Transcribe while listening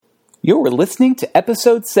You're listening to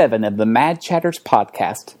Episode 7 of the Mad Chatters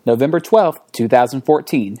Podcast, November 12th,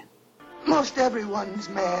 2014. Most everyone's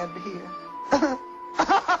mad here.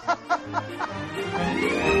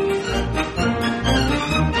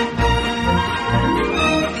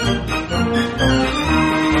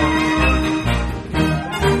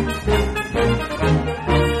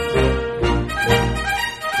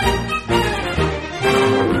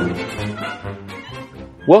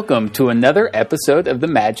 Welcome to another episode of the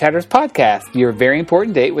Mad Chatters Podcast, your very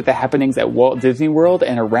important date with the happenings at Walt Disney World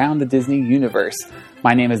and around the Disney universe.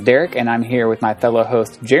 My name is Derek, and I'm here with my fellow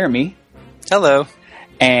host, Jeremy. Hello.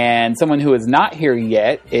 And someone who is not here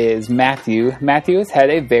yet is Matthew. Matthew has had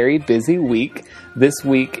a very busy week. This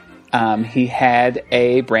week, he had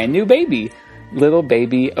a brand new baby, little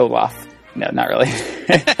baby Olaf. No, not really.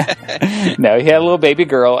 No, he had a little baby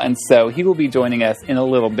girl, and so he will be joining us in a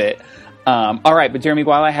little bit. All right, but Jeremy,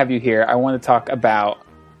 while I have you here, I want to talk about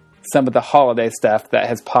some of the holiday stuff that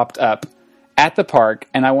has popped up at the park,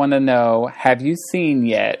 and I want to know, have you seen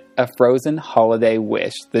yet A Frozen Holiday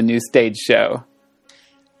Wish, the new stage show?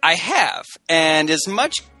 I have, and as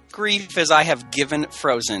much grief as I have given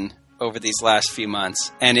Frozen over these last few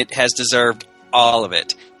months, and it has deserved all of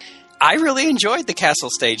it, I really enjoyed the Castle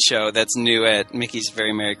stage show that's new at Mickey's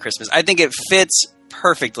Very Merry Christmas. I think it fits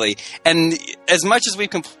perfectly, and as much as we've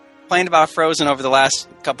complained about Frozen over the last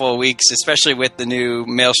couple of weeks, especially with the new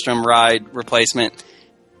Maelstrom ride replacement,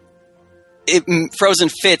 Frozen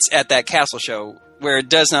fits at that castle show where it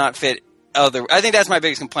does not fit other. I think that's my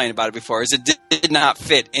biggest complaint about it before, is it did not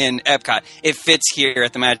fit in Epcot. It fits here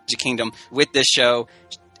at the Magic Kingdom with this show.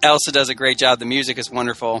 Elsa does a great job. The music is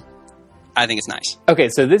wonderful. I think it's nice. Okay,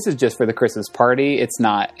 so this is just for the Christmas party. It's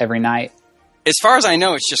not every night? As far as I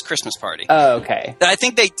know, it's just Christmas party. Oh, okay. I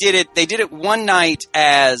think they did it one night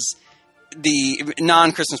as the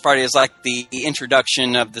non-Christmas party, is like the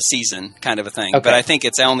introduction of the season kind of a thing. Okay. But I think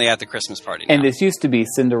it's only at the Christmas party now. And this used to be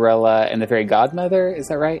Cinderella and the Fairy Godmother, is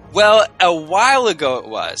that right? Well, a while ago it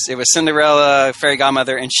was. It was Cinderella, Fairy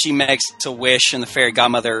Godmother, and she makes a wish, and the Fairy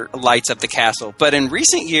Godmother lights up the castle. But in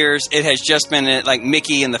recent years, it has just been like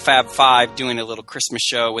Mickey and the Fab Five doing a little Christmas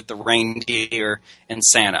show with the reindeer and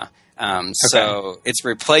Santa. So it's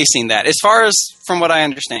replacing that, as far as from what I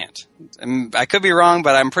understand. I could be wrong,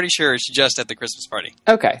 but I'm pretty sure it's just at the Christmas party.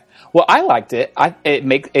 Okay. Well, I liked it.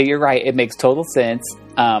 You're right. It makes total sense.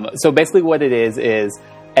 So basically what it is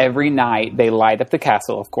every night they light up the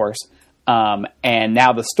castle, of course. And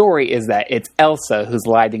now the story is that it's Elsa who's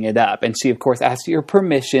lighting it up. And she, of course, asks your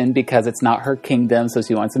permission because it's not her kingdom. So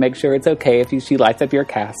she wants to make sure it's okay if she lights up your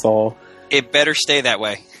castle. It better stay that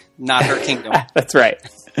way. Not her kingdom. That's right.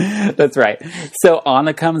 That's right. So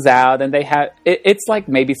Anna comes out, and they have it's like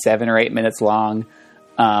maybe 7 or 8 minutes long,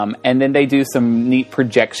 and then they do some neat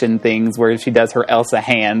projection things where she does her Elsa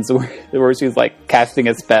hands, where she's like casting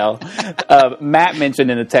a spell. Matt mentioned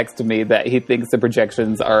in a text to me that he thinks the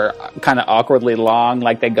projections are kind of awkwardly long,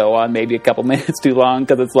 like they go on maybe a couple minutes too long,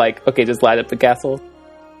 because it's like, okay, just light up the castle.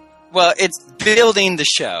 Well, it's building the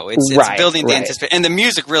show. It's building the anticipation. And the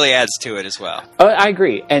music really adds to it as well. Oh, I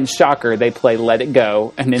agree. And shocker, they play Let It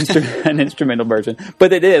Go, an instrumental version.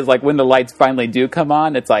 But it is, like, when the lights finally do come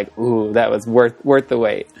on, it's like, ooh, that was worth the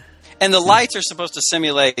wait. And the lights are supposed to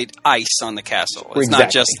simulate ice on the castle. It's not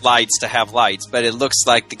just lights to have lights, but it looks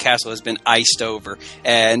like the castle has been iced over.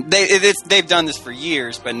 And they've done this for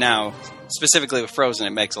years, but now, specifically with Frozen,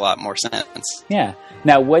 it makes a lot more sense. Yeah.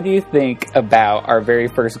 Now, what do you think about our very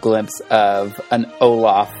first glimpse of an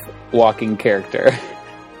Olaf walking character?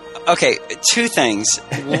 Okay, 2 things.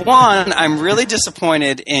 One, I'm really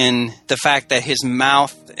disappointed in the fact that his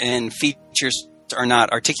mouth and features are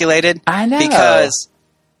not articulated. I know. Because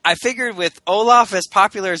I figured with Olaf, as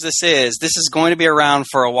popular as this is going to be around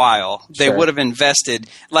for a while. They would have invested,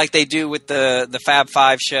 like they do with the Fab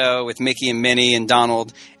Five show with Mickey and Minnie and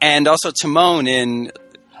Donald, and also Timon in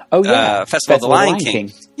Festival of the Lion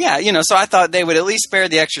King. Yeah, so I thought they would at least spare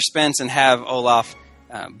the extra expense and have Olaf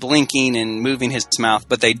blinking and moving his mouth,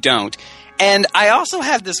 but they don't. And I also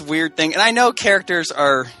have this weird thing, and I know characters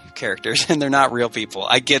are characters, and they're not real people.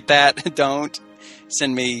 I get that. Don't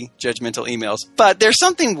send me judgmental emails. But there's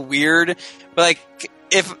something weird, like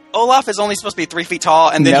if Olaf is only supposed to be 3 feet tall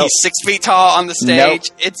and then he's 6 feet tall on the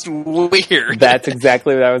stage, it's weird. That's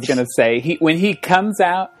exactly what I was going to say. When he comes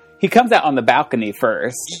out on the balcony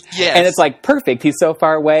first. Yes. And it's like perfect. He's so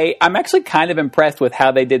far away. I'm actually kind of impressed with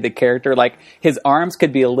how they did the character. Like his arms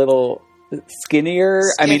could be a little skinnier.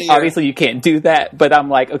 I mean, obviously you can't do that, but I'm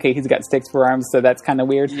like, okay, he's got 6 forearms, so that's kind of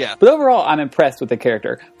weird. Yeah. But overall, I'm impressed with the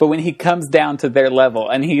character. But when he comes down to their level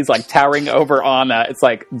and he's like towering over Anna, it's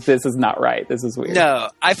like, this is not right. This is weird. No,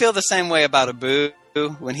 I feel the same way about Abu.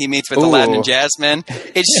 when he meets with Aladdin and Jasmine.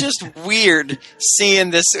 It's just weird seeing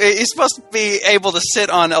this. He's supposed to be able to sit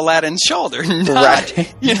on Aladdin's shoulder,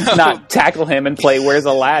 right? Not tackle him and play "Where's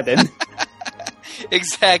Aladdin?"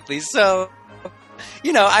 Exactly. So,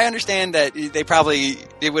 I understand that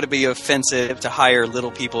it would be offensive to hire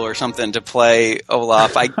little people or something to play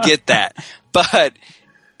Olaf. I get that, but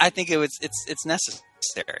I think it's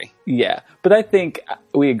necessary. Yeah, but I think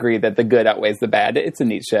we agree that the good outweighs the bad. It's a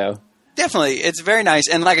neat show. Definitely, it's very nice,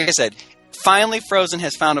 and like I said, finally Frozen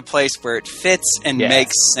has found a place where it fits and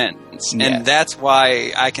makes sense, and that's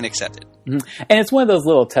why I can accept it. Mm-hmm. And it's one of those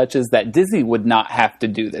little touches that Disney would not have to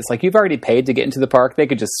do this. Like, you've already paid to get into the park. They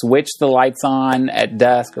could just switch the lights on at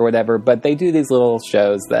dusk or whatever, but they do these little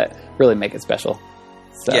shows that really make it special.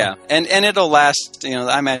 So. Yeah, and it'll last,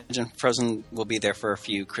 I imagine Frozen will be there for a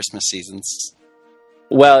few Christmas seasons.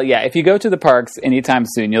 Well, yeah, if you go to the parks anytime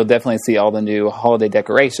soon, you'll definitely see all the new holiday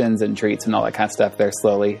decorations and treats and all that kind of stuff. They're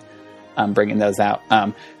slowly bringing those out.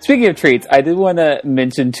 Speaking of treats, I did want to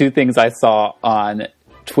mention two things I saw on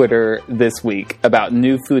Twitter this week about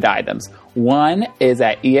new food items. One is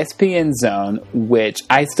at ESPN Zone, which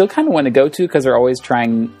I still kind of want to go to because they're always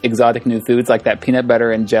trying exotic new foods, like that peanut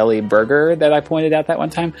butter and jelly burger that I pointed out that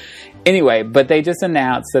one time. Anyway, but they just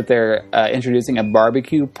announced that they're introducing a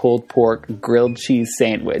barbecue pulled pork grilled cheese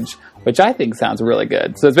sandwich, which I think sounds really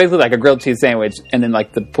good. So it's basically like a grilled cheese sandwich and then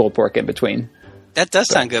like the pulled pork in between. That does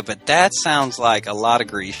sound good, but that sounds like a lot of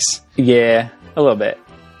grease. Yeah, a little bit.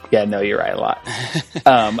 Yeah, no, you're right, a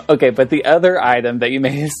lot. Okay, but the other item that you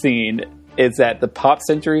may have seen is at the Pop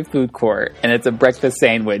Century Food Court, and it's a breakfast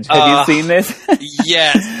sandwich. Have you seen this?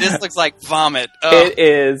 Yes, this looks like vomit. It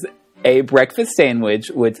is a breakfast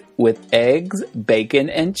sandwich with eggs, bacon,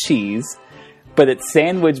 and cheese, but it's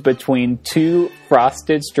sandwiched between two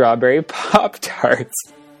frosted strawberry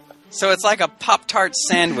Pop-Tarts. So it's like a Pop-Tart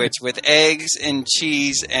sandwich with eggs and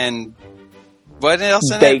cheese and what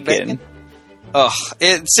else in it? Bacon. Oh,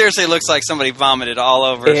 it seriously looks like somebody vomited all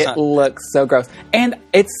over. It looks so gross. And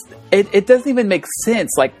it doesn't even make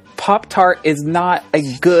sense. Like, Pop-Tart is not a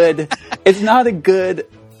good... it's not a good...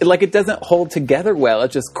 Like, it doesn't hold together well.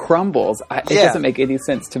 It just crumbles. It doesn't make any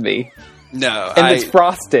sense to me. No. And it's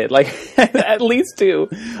frosted. Like, at least two.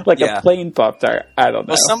 Like a plain Pop-Tart. I don't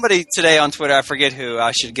know. Well, somebody today on Twitter, I forget who,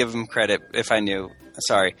 I should give them credit if I knew.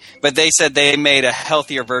 Sorry. But they said they made a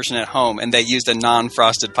healthier version at home, and they used a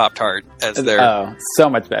non-frosted Pop-Tart as their... Oh, so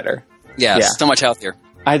much better. Yeah, so much healthier.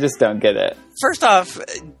 I just don't get it. First off...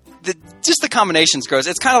 just the combination's gross.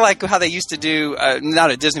 It's kind of like how they used to do,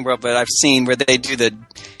 not at Disney World, but I've seen where they do the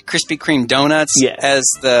Krispy Kreme donuts as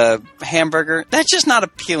the hamburger. That's just not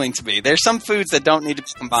appealing to me. There's some foods that don't need to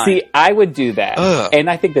be combined. See, I would do that, and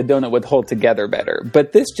I think the donut would hold together better.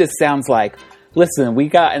 But this just sounds like, listen, we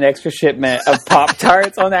got an extra shipment of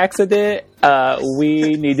Pop-Tarts on accident.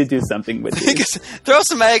 We need to do something with these. Throw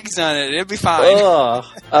some eggs on it. It'll be fine.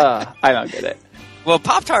 I don't get it. Well,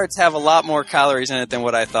 Pop-Tarts have a lot more calories in it than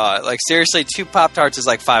what I thought. Like, seriously, 2 Pop-Tarts is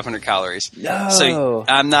like 500 calories. No. So,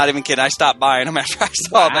 I'm not even kidding. I stopped buying them after I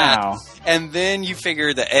saw that. And then you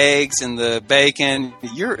figure the eggs and the bacon.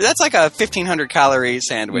 That's like a 1,500 calorie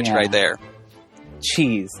sandwich right there.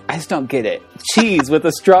 Cheese. I just don't get it. Cheese with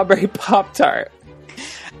a strawberry Pop-Tart.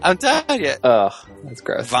 I'm telling you. Ugh, that's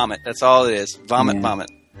gross. Vomit. That's all it is. Vomit.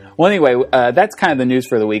 Well, anyway, that's kind of the news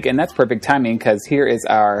for the week, and that's perfect timing because here is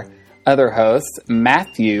our... other host,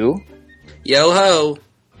 Matthew. Yo ho.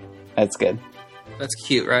 That's good. That's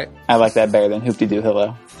cute, right? I like that better than Hoop-de-doo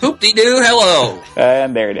hello. Hoop-de-doo hello.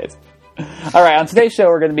 And there it is. All right, on today's show,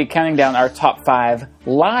 we're going to be counting down our top 5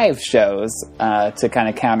 live shows to kind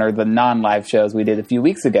of counter the non-live shows we did a few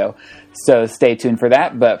weeks ago. So stay tuned for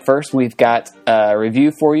that. But first, we've got a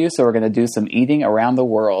review for you. So we're going to do some eating around the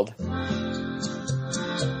world.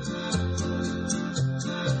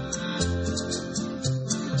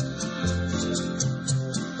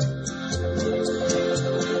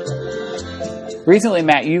 Recently,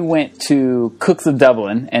 Matt, you went to Cooks of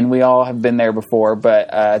Dublin, and we all have been there before,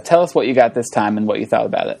 but tell us what you got this time and what you thought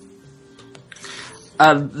about it.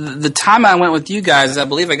 The time I went with you guys, I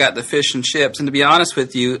believe I got the fish and chips, and to be honest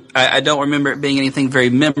with you, I don't remember it being anything very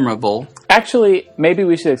memorable. Actually, maybe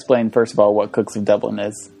we should explain, first of all, what Cooks of Dublin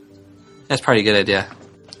is. That's probably a good idea.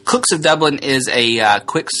 Cooks of Dublin is a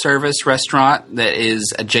quick service restaurant that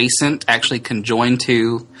is adjacent, actually conjoined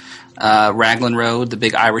to Raglan Road, the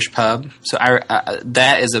big Irish pub. So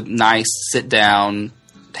that is a nice sit-down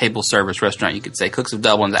table service restaurant, you could say. Cooks of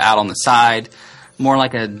Dublin's out on the side, more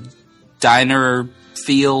like a diner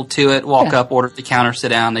feel to it. Walk up, order at the counter, sit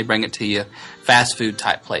down, they bring it to you. Fast food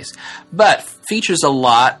type place. But features a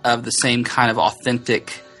lot of the same kind of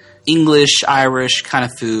authentic English, Irish kind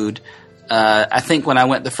of food. I think when I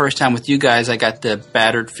went the first time with you guys, I got the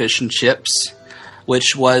battered fish and chips,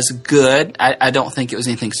 which was good. I don't think it was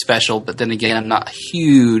anything special, but then again, I'm not a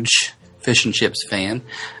huge fish and chips fan.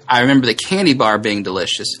 I remember the candy bar being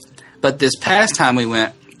delicious. But this past time we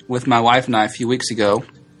went with my wife and I a few weeks ago,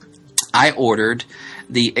 I ordered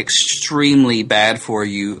the extremely bad for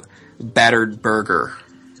you battered burger.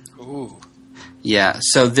 Ooh. Yeah,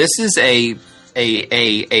 so this is a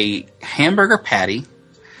hamburger patty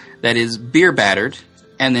that is beer battered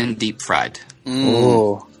and then deep fried.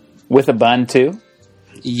 Ooh. With a bun too?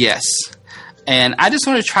 Yes. And I just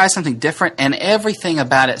wanted to try something different, and everything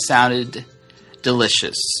about it sounded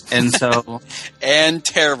delicious. And so and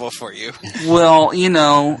terrible for you. Well, you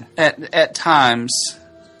know, at times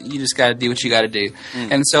you just got to do what you got to do.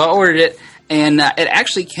 And so I ordered it, and it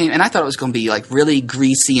actually came, and I thought it was going to be like really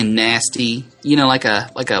greasy and nasty, you know, like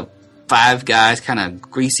a Five Guys kind of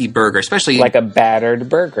greasy burger, especially like a battered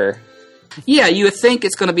burger. Yeah, you would think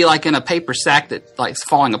it's going to be like in a paper sack that like is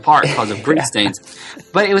falling apart because of grease stains,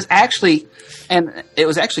 but it was actually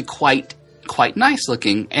quite nice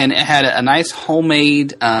looking, and it had a nice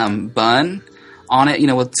homemade bun on it, you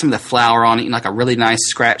know, with some of the flour on it, like a really nice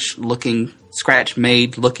scratch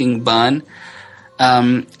made looking bun.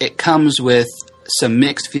 It comes with some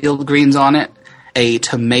mixed field greens on it, a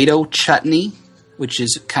tomato chutney, which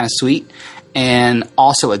is kind of sweet, and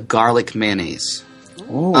also a garlic mayonnaise.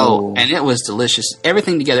 Ooh. Oh, and it was delicious.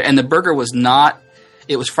 Everything together. And the burger was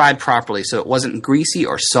it was fried properly, so it wasn't greasy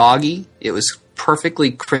or soggy. It was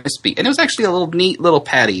perfectly crispy. And it was actually a neat little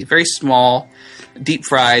patty. Very small, deep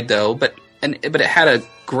fried though, but it had a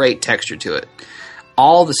great texture to it.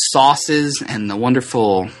 All the sauces and the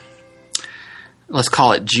wonderful, let's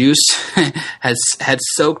call it juice, had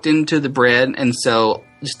soaked into the bread, and so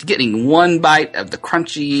just getting one bite of the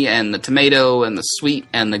crunchy and the tomato and the sweet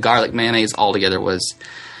and the garlic mayonnaise all together was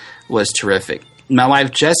terrific. My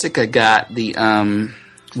wife Jessica got the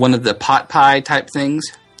one of the pot pie type things.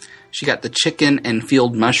 She got the chicken and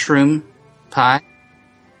field mushroom pie,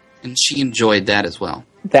 and she enjoyed that as well.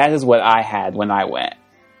 That is what I had when I went.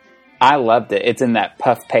 I loved it. It's in that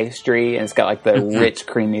puff pastry, and it's got like the rich,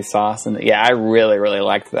 creamy sauce. And I really, really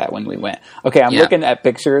liked that when we went. Okay, I'm looking at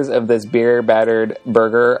pictures of this beer battered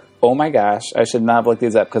burger. Oh my gosh, I should not have looked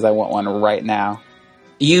these up because I want one right now.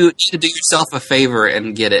 You should do yourself a favor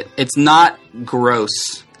and get it. It's not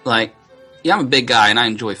gross. Like, yeah, I'm a big guy and I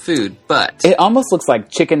enjoy food, but it almost looks like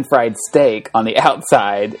chicken fried steak on the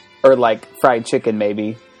outside, or like fried chicken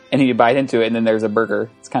maybe. And then you bite into it, and then there's a burger.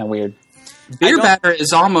 It's kind of weird. Beer batter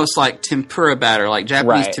is almost like tempura batter, like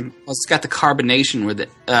Japanese. Right. It's got the carbonation with it,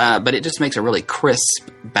 but it just makes a really crisp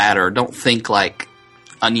batter. Don't think like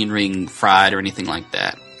onion ring fried or anything like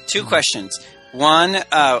that. 2 questions. One,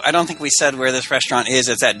 I don't think we said where this restaurant is.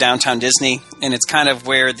 It's at Downtown Disney, and it's kind of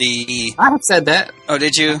where the... I have said that. Oh,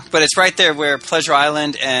 did you? But it's right there where Pleasure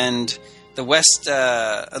Island and the West,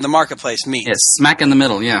 the Marketplace meets. Yes, smack in the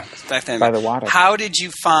middle, yeah. By the water. How did you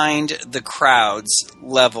find the crowds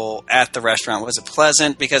level at the restaurant? Was it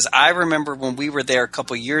pleasant? Because I remember when we were there a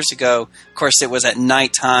couple years ago, of course it was at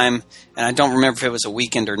nighttime, and I don't remember if it was a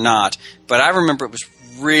weekend or not, but I remember it was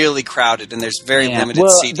really crowded, and there's very limited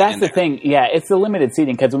seating. Well, that's the thing. Yeah, it's the limited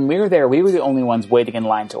seating, because when we were there, we were the only ones waiting in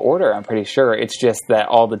line to order, I'm pretty sure. It's just that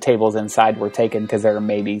all the tables inside were taken because there were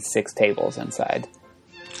maybe 6 tables inside.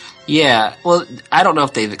 Yeah, well, I don't know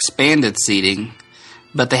if they've expanded seating,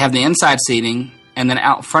 but they have the inside seating, and then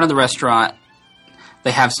out front of the restaurant,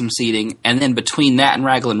 they have some seating, and then between that and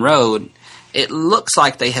Raglan Road, it looks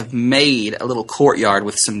like they have made a little courtyard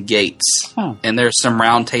with some gates, and there's some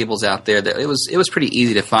round tables out there. That it was pretty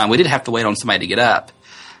easy to find. We did have to wait on somebody to get up,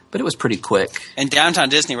 but it was pretty quick. And Downtown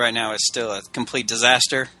Disney right now is still a complete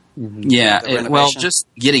disaster. Mm-hmm. Yeah, well, just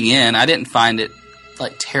getting in, I didn't find it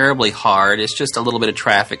like terribly hard. It's just a little bit of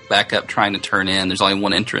traffic back up trying to turn in. There's only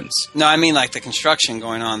one entrance. No, I mean like the construction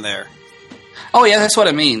going on there. Oh yeah, that's what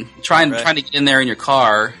I mean. Trying to get in there in your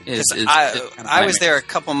car is I was there a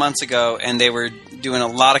couple months ago, and they were doing a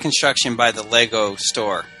lot of construction by the Lego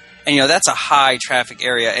store. And that's a high traffic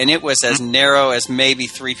area, and it was as narrow as maybe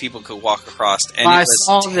 3 people could walk across, and it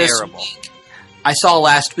was terrible. I saw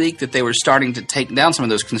last week that they were starting to take down some of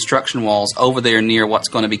those construction walls over there near what's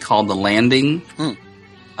going to be called the Landing.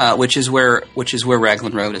 Which is where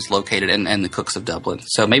Raglan Road is located, and the Cooks of Dublin.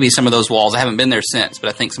 So maybe some of those walls, I haven't been there since, but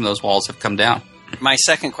I think some of those walls have come down. My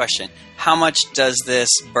second question, how much does this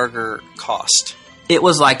burger cost? It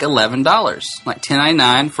was like $11, like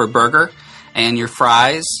 $10.99 for a burger and your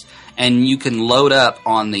fries, and you can load up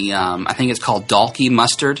on the, I think it's called Dalkey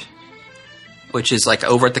mustard, which is like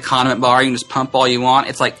over at the condiment bar. You can just pump all you want.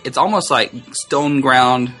 It's almost like stone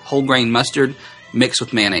ground whole grain mustard mixed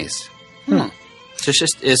with mayonnaise. So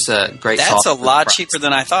it's a great That's sauce. a lot cheaper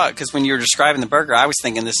than I thought, because when you were describing the burger, I was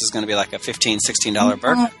thinking this is going to be like a $15, $16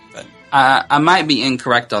 burger. But I might be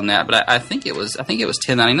incorrect on that, but I think it was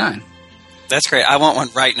 $10.99. that's great. I want one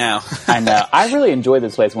right now. I know. I really enjoyed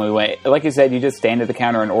this place when we went. Like you said, you just stand at the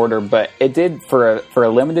counter and order, but it did, for a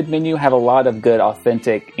limited menu, have a lot of good,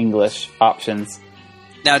 authentic English options.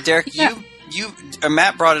 Now, Derek,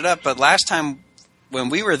 Matt brought it up, but last time when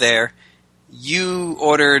we were there, you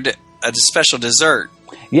ordered a special dessert.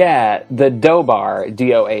 Yeah, the dough bar,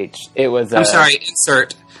 DOH. It was. I'm sorry,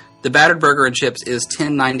 insert. The battered burger and chips is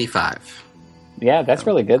 $10.95. Yeah, that's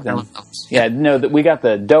really good then. Yeah, no, we got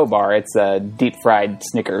the dough bar. It's a deep fried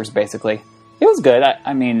Snickers, basically. It was good.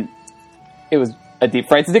 I mean, it was a deep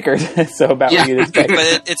fried Snickers, so about what you'd expect.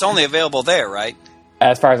 But it's only available there, right?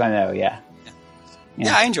 As far as I know, yeah.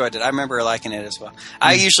 Yeah, I enjoyed it. I remember liking it as well.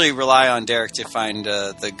 I usually rely on Derek to find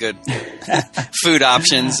the good food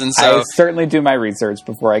options, and so I certainly do my research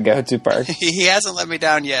before I go to parks. he hasn't let me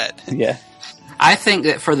down yet. Yeah. I think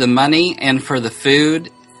that for the money and for the food,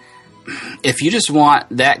 if you just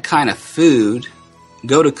want that kind of food,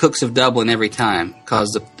 go to Cooks of Dublin every time,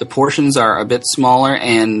 because the portions are a bit smaller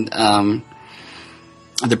and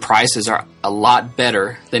the prices are a lot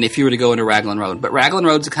better than if you were to go into Raglan Road. But Raglan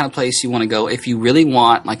Road's the kind of place you want to go if you really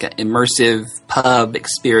want like an immersive pub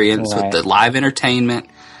experience with the live entertainment,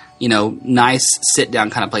 nice sit-down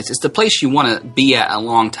kind of place. It's the place you want to be at a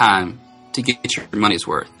long time to get your money's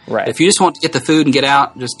worth. Right. If you just want to get the food and get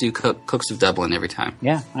out, just do Cooks of Dublin every time.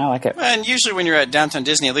 Yeah, I like it. And usually when you're at Downtown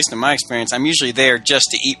Disney, at least in my experience, I'm usually there just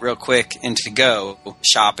to eat real quick and to go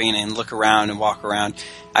shopping and look around and walk around.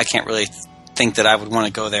 I can't really think that I would want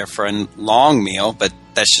to go there for a long meal, but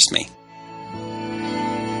that's just me.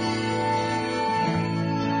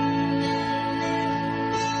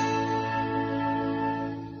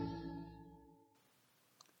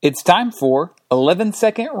 It's time for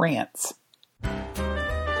 11-second rants.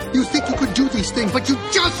 You think you could do these things, but you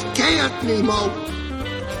just can't, Nemo.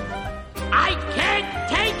 I can't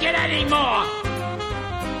take it anymore.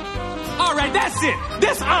 All right, that's it.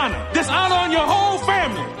 Dishonor on your whole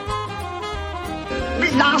family.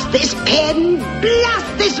 Blast this pen!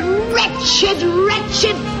 Blast this wretched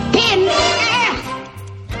pen!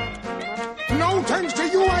 No thanks to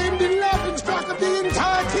you, I am the laughing stock of the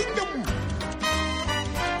entire kingdom.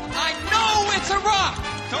 I know it's a rock!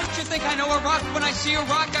 Don't you think I know a rock when I see a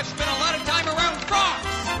rock? I've spent a lot of time around rocks!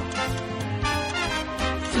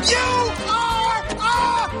 You are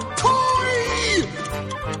a toy!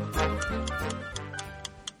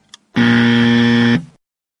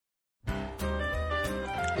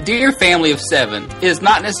 Dear family of 7, it is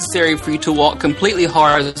not necessary for you to walk completely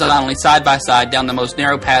horizontally side by side down the most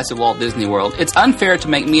narrow paths of Walt Disney World. It's unfair to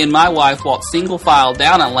make me and my wife walk single file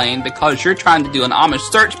down a lane because you're trying to do an Amish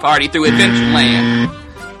search party through Adventureland.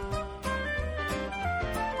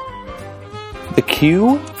 The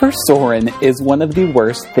queue for Soarin' is one of the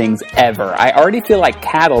worst things ever. I already feel like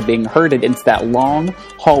cattle being herded into that long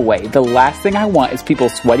hallway. The last thing I want is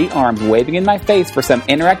people's sweaty arms waving in my face for some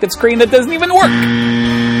interactive screen that doesn't even work.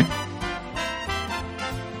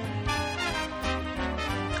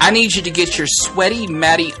 I need you to get your sweaty,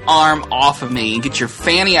 matty arm off of me and get your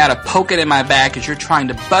fanny out of poking in my back as you're trying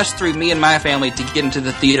to bust through me and my family to get into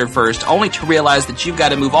the theater first, only to realize that you've got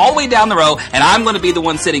to move all the way down the row and I'm going to be the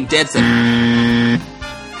one sitting dead center.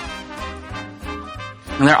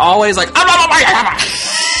 And they're always like,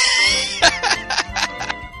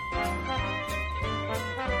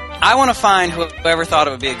 I want to find whoever thought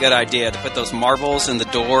it would be a good idea to put those marbles in the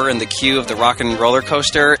door and the queue of the rock and roller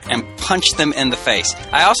coaster and punch them in the face.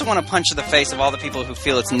 I also want to punch the face of all the people who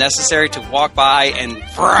feel it's necessary to walk by and...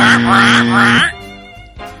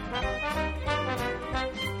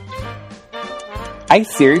 I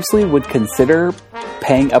seriously would consider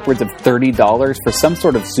paying upwards of $30 for some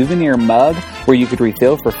sort of souvenir mug where you could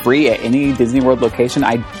refill for free at any Disney World location.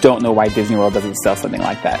 I don't know why Disney World doesn't sell something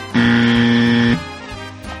like that.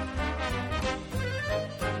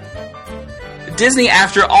 Disney,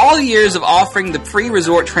 after all the years of offering the free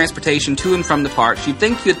resort transportation to and from the parks, you'd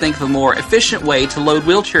think of a more efficient way to load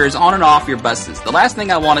wheelchairs on and off your buses. The last thing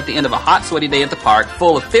I want at the end of a hot, sweaty day at the park,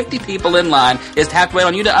 full of 50 people in line, is to have to wait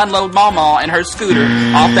on you to unload Mama and her scooter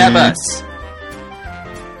off that bus.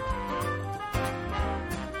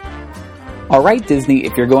 Alright, Disney,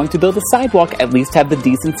 if you're going to build a sidewalk, at least have the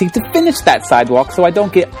decency to finish that sidewalk so I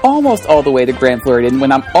don't get almost all the way to Grand Floridian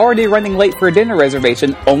when I'm already running late for a dinner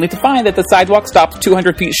reservation, only to find that the sidewalk stops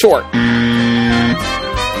 200 feet short.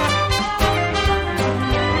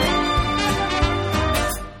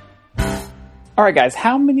 Alright guys,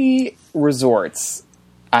 how many resorts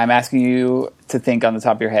I'm asking you to think on the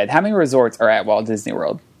top of your head. How many resorts are at Walt Disney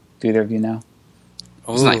World? Do either of you know?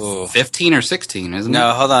 It's like 15 or 16, isn't it?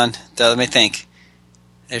 No, hold on. Let me think.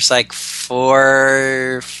 There's like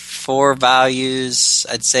four values.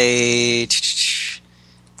 I'd say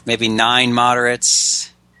maybe 9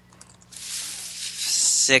 moderates,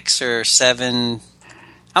 6 or 7.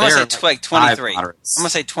 I'm going to say like 23. I'm going to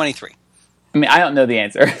say 23. I mean, I don't know the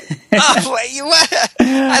answer. Oh, wait, what?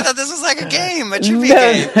 I thought this was like a game, a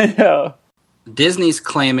trivia game. No. Disney's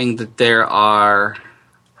claiming that there are...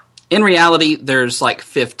 In reality, there's like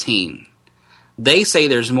 15. They say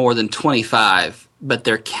there's more than 25, but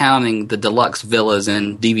they're counting the deluxe villas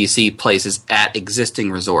and DVC places at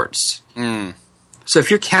existing resorts. So if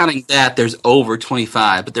you're counting that, there's over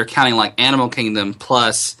 25, but they're counting like Animal Kingdom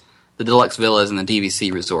plus the deluxe villas and the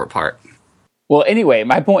DVC resort part. Well, anyway,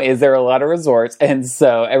 my point is there are a lot of resorts, and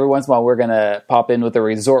so every once in a while we're going to pop in with a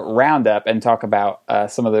resort roundup and talk about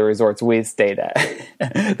some of the resorts we've stayed at.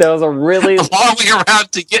 That was a really long way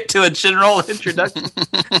around to get to a general introduction.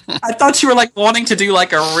 I thought you were like wanting to do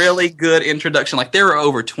like a really good introduction. Like there were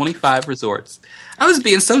over 25 resorts. I was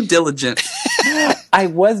being so diligent. I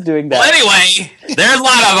was doing that. Well, anyway, there's a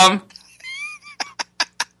lot of them.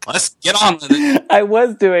 Let's get on with it. I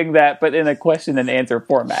was doing that, but in a question and answer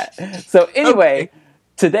format. So anyway,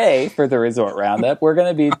 Today for the Resort Roundup, we're going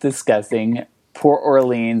to be discussing Port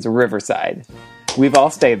Orleans Riverside. We've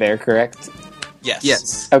all stayed there, correct?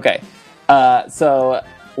 Yes. Okay.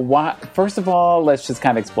 First of all, let's just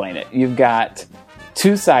kind of explain it. You've got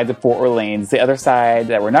two sides of Port Orleans. The other side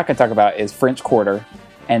that we're not going to talk about is French Quarter.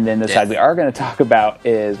 And then the side we are going to talk about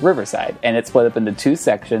is Riverside. And it's split up into two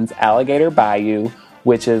sections, Alligator Bayou,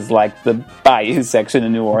 which is like the Bayou section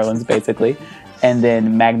in New Orleans, basically. And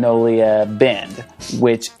then Magnolia Bend,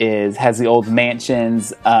 which has the old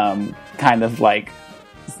mansions, kind of like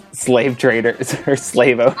slave traders or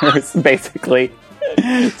slave owners, basically,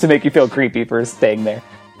 to make you feel creepy for staying there.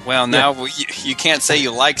 Well, now you can't say you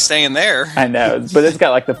like staying there. I know, but it's got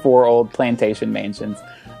like the 4 old plantation mansions.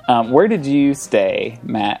 Where did you stay,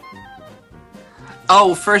 Matt?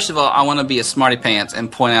 Oh, first of all, I want to be a smarty pants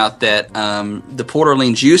and point out that the Port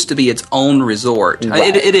Orleans used to be its own resort.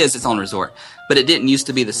 Right. It is its own resort, but it didn't used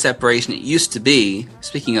to be the separation. It used to be,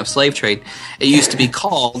 speaking of slave trade, it used to be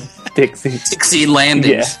called Dixie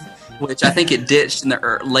Landings, which I think it ditched in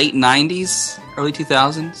the late 90s, early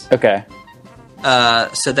 2000s. Okay.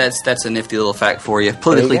 So that's a nifty little fact for you.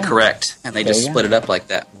 Politically correct, and they just split it up like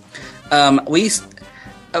that.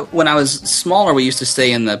 When I was smaller, we used to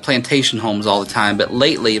stay in the plantation homes all the time, but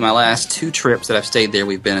lately, my last 2 trips that I've stayed there,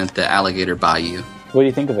 we've been at the Alligator Bayou. What do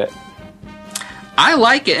you think of it? I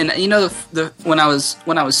like it, and you know, when I was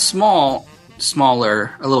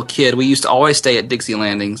smaller, a little kid, we used to always stay at Dixie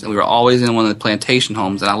Landings, and we were always in one of the plantation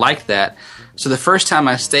homes, and I liked that. So the first time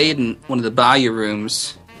I stayed in one of the Bayou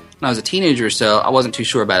rooms, when I was a teenager or so, I wasn't too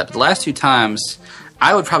sure about it, but the last 2 times,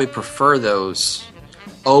 I would probably prefer those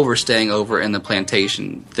over staying over in the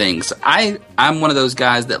plantation things. I'm one of those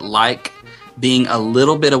guys that like being a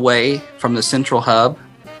little bit away from the central hub,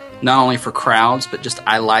 not only for crowds, but just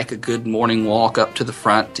I like a good morning walk up to the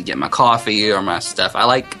front to get my coffee or my stuff. I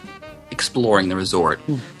like exploring the resort.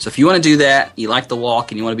 So if you want to do that, you like the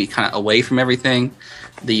walk and you want to be kind of away from everything,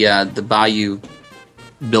 the Bayou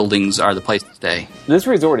buildings are the place to stay. This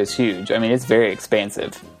resort is huge. I mean, it's very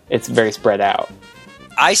expansive. It's very spread out.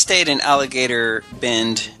 I stayed in Alligator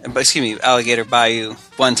Bayou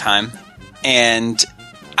one time, and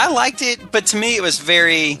I liked it, but to me it was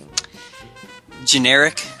very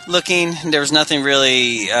generic looking. There was nothing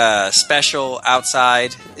really special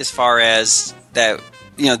outside as far as that,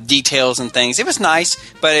 details and things. It was nice,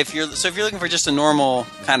 but if you're looking for just a normal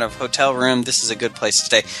kind of hotel room, this is a good place to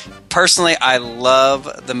stay. Personally, I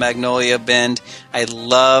love the Magnolia Bend. I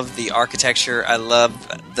love the architecture. I love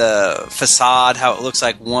the facade, how it looks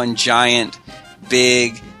like one giant,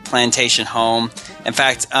 big plantation home. In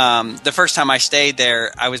fact, the first time I stayed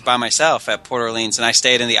there, I was by myself at Port Orleans, and I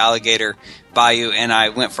stayed in the Alligator Bayou, and I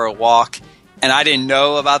went for a walk. And I didn't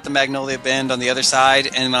know about the Magnolia Bend on the other side.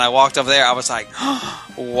 And when I walked over there, I was like,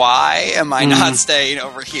 why am I not staying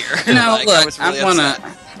over here? No, like, look,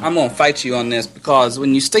 I'm going to fight you on this because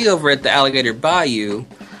when you stay over at the Alligator Bayou,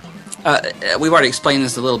 we've already explained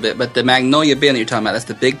this a little bit, but the Magnolia Bend that you're talking about, that's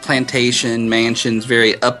the big plantation mansions,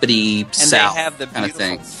 very uppity south kind of thing. And they have the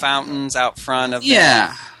beautiful fountains out front of them.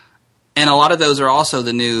 Yeah. And a lot of those are also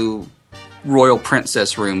the new Royal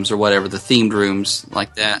Princess rooms or whatever, the themed rooms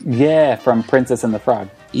like that. Yeah, from Princess and the Frog.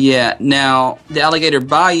 Yeah, now the Alligator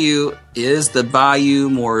Bayou is the bayou,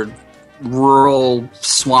 more rural,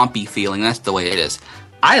 swampy feeling. That's the way it is.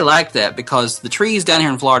 I like that because the trees down here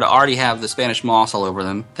in Florida already have the Spanish moss all over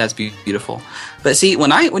them. That's beautiful. But see,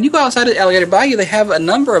 when you go outside of Alligator Bayou, they have a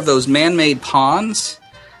number of those man-made ponds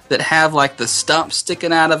that have like the stumps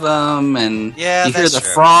sticking out of them, and you hear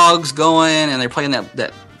the frogs going, and they're playing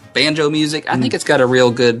that banjo music. I think it's got a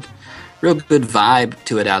real good vibe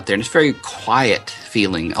to it out there, and it's very quiet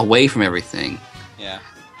feeling, away from everything. Yeah,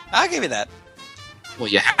 I'll give you that. Well,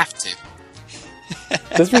 you have to.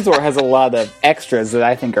 This resort has a lot of extras that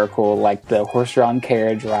I think are cool, like the horse-drawn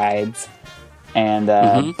carriage rides and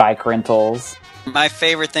bike rentals. My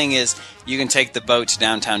favorite thing is you can take the boat to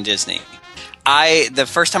downtown Disney. The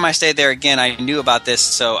first time I stayed there, again, I knew about this,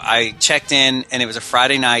 so I checked in, and it was a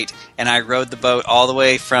Friday night, and I rode the boat all the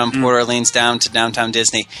way from Port Orleans down to downtown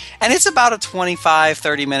Disney. And it's about a 25,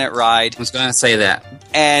 30-minute ride. I was going to say that.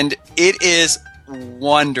 And it is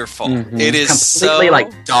wonderful. It is completely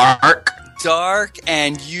like dark,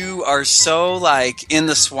 and you are so like in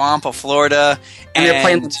the swamp of Florida, and they're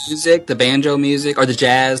playing the music, the banjo music or the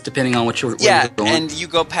jazz, depending on where you're going. And you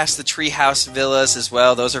go past the treehouse villas as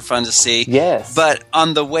well. Those are fun to see. Yes, but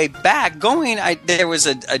on the way back, there was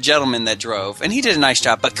a gentleman that drove, and he did a nice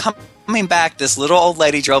job. But coming back, this little old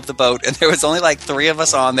lady drove the boat, and there was only like 3 of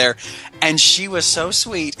us on there, and she was so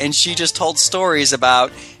sweet, and she just told stories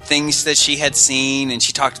about things that she had seen, and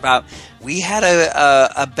she talked about, we had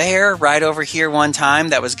a bear right over here one time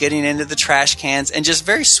that was getting into the trash cans, and just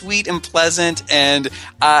very sweet and pleasant, and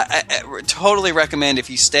I totally recommend if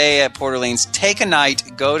you stay at Port Orleans, take a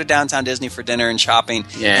night, go to downtown Disney for dinner and shopping,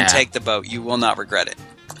 and take the boat. You will not regret it.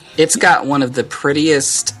 It's got one of the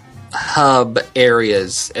prettiest hub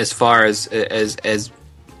areas as far as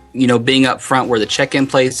being up front where the check-in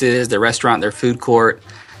place is, the restaurant, their food court,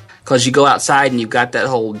 because you go outside and you've got that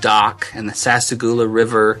whole dock and the Sassagoula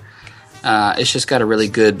River. It's just got a really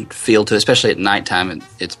good feel to it, especially at nighttime.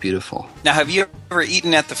 It's beautiful. Now, have you ever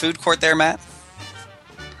eaten at the food court there, Matt?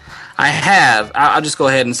 I have. I'll just go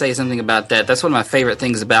ahead and say something about that. That's one of my favorite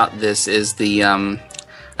things about this is the,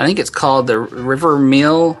 I think it's called the River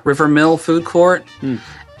Mill Food Court.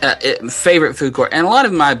 Favorite food court. And a lot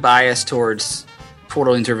of my bias towards Port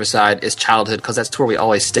Orleans Riverside is childhood because that's where we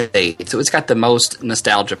always stayed. So it's got the most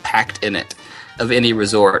nostalgia packed in it of any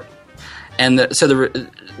resort. And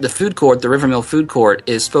the food court, the River Mill Food Court,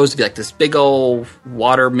 is supposed to be like this big old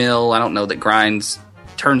water mill, I don't know, that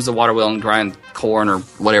turns the water wheel and grinds corn or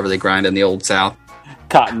whatever they grind in the Old South.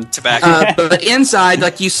 Cotton. Tobacco. But inside,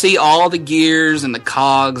 like, you see all the gears and the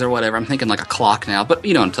cogs or whatever. I'm thinking like a clock now, but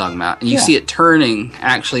you know what I'm talking about. And you see it turning,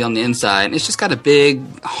 actually, on the inside. And it's just got a big,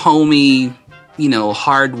 homey,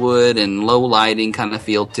 hardwood and low lighting kind of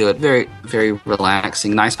feel to it. Very, very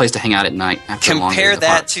relaxing. Nice place to hang out at night. Compare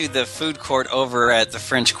that to the food court over at the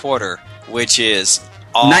French Quarter, which is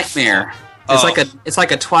awful. Nightmare. It's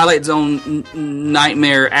like a Twilight Zone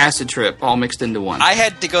nightmare acid trip all mixed into one. I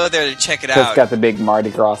had to go there to check it out. It's got the big Mardi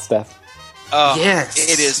Gras stuff. Oh, yes.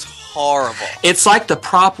 It is horrible. It's like the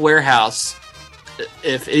prop warehouse,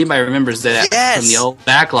 if anybody remembers that from the old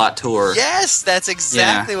backlot tour. Yes, that's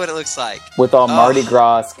exactly what it looks like. With all Mardi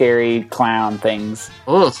Gras scary clown things.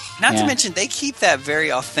 Ugh. Not to mention, they keep that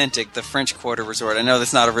very authentic, the French Quarter Resort. I know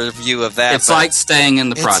that's not a review of that. It's like staying in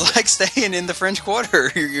the project. It's like staying in the French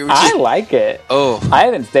Quarter. I like it. Oh. I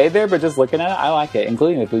haven't stayed there, but just looking at it, I like it,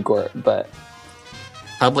 including the food court. But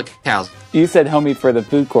public housing. You said homey for the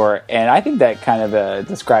food court, and I think that kind of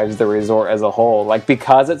describes the resort as a whole. Like,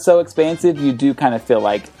 because it's so expansive, you do kind of feel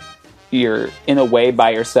like you're in a way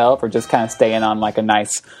by yourself, or just kind of staying on like a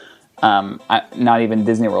nice, not even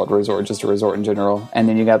Disney World resort, just a resort in general. And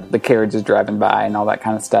then you got the carriages driving by and all that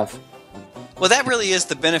kind of stuff. Well, that really is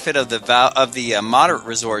the benefit of the moderate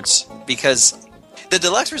resorts, because the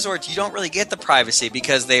deluxe resorts, you don't really get the privacy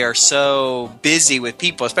because they are so busy with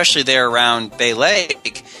people, especially there around Bay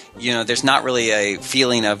Lake. There's not really a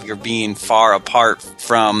feeling of you're being far apart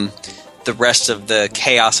from the rest of the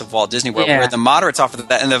chaos of Walt Disney World, where the moderates offer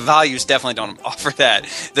that, and the values definitely don't offer that.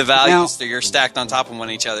 The values, you're stacked on top of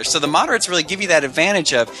one each other. So the moderates really give you that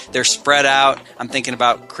advantage of they're spread out. I'm thinking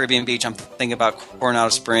about Caribbean Beach. I'm thinking about Coronado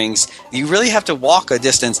Springs. You really have to walk a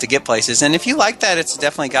distance to get places, and if you like that, it's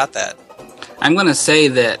definitely got that. I'm going to say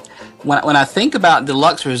that when I think about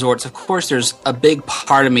deluxe resorts, of course, there's a big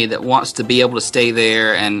part of me that wants to be able to stay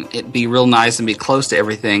there and it be real nice and be close to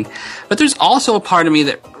everything. But there's also a part of me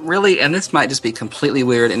that really, and this might just be completely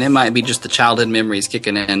weird, and it might be just the childhood memories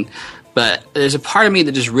kicking in, but there's a part of me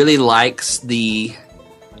that just really likes the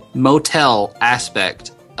motel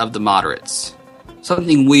aspect of the moderates.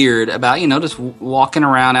 Something weird about, just walking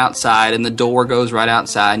around outside and the door goes right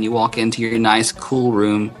outside and you walk into your nice, cool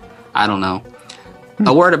room. I don't know.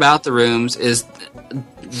 A word about the rooms is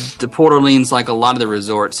the Port Orleans, like a lot of the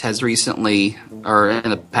resorts, has recently, or in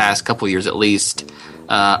the past couple years at least,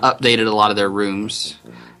 updated a lot of their rooms.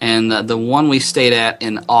 And the one we stayed at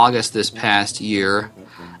in August this past year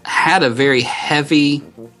had a very heavy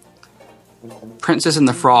Princess and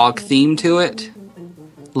the Frog theme to it.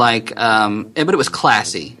 Like, but it was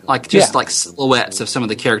classy. Like, just like silhouettes of some of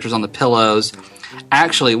the characters on the pillows.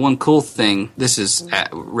 Actually, one cool thing, this is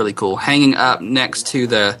really cool, hanging up next to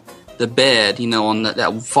the bed, you know, on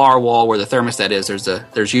that far wall where the thermostat is,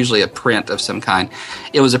 there's usually a print of some kind.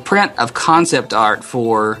 It was a print of concept art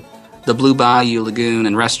for the Blue Bayou Lagoon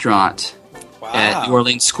and Restaurant at New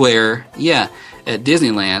Orleans Square. Yeah, at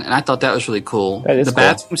Disneyland, and I thought that was really cool. The cool.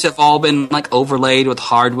 Bathrooms have all been like overlaid with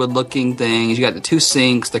hardwood-looking things. You got the 2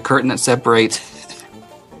 sinks, the curtain that separates,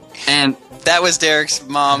 and that was Derek's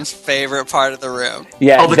mom's favorite part of the room.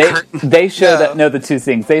 Yeah, they showed up. No, the 2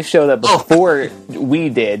 sinks. They showed up before we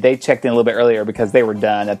did. They checked in a little bit earlier because they were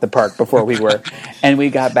done at the park before we were, and we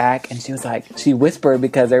got back, and she was like, she whispered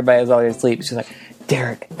because everybody was already asleep. She was like,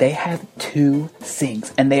 Derek, they have 2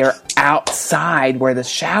 sinks, and they are outside where the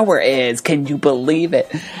shower is. Can you believe it?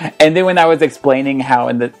 And then when I was explaining how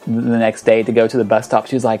in the next day to go to the bus stop,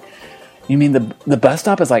 she was like, you mean the bus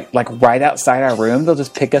stop is like right outside our room? They'll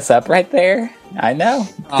just pick us up right there? I know.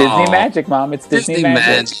 Disney magic, Mom. It's Disney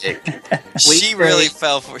magic. She really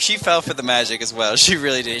fell for the magic as well. She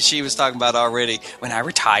really did. She was talking about already, when I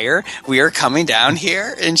retire, we are coming down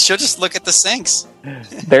here, and she'll just look at the sinks.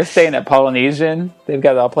 They're staying at Polynesian. They've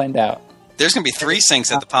got it all planned out. There's going to be 3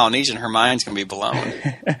 sinks at the Polynesian. Her mind's going to be blown.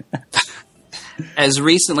 As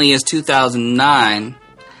recently as 2009,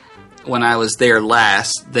 when I was there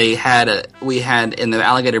last, we had in the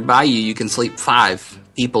Alligator Bayou, you can sleep 5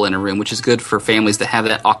 people in a room, which is good for families that have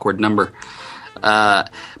that awkward number.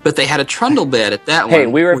 But they had a trundle bed at that one. Hey,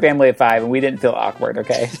 we were a family of 5, and we didn't feel awkward,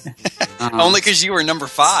 okay? Only because you were number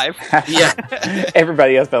 5. Yeah.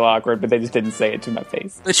 Everybody else felt awkward, but they just didn't say it to my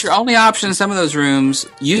face. But your only option in some of those rooms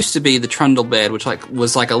used to be the trundle bed, which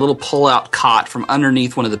was like a little pull-out cot from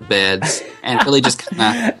underneath one of the beds, and really just kind of...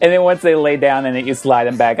 And then once they lay down in it, you slide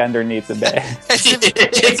them back underneath the bed.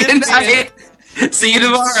 Good night. See you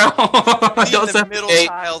tomorrow. The middle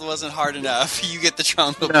child wasn't hard enough. You get the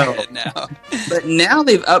trundle bed now. But now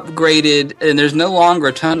they've upgraded, and there's no longer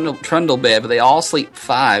a trundle bed, but they all sleep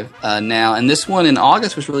 5 now. And this one in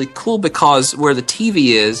August was really cool because where the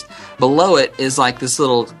TV is, below it is like this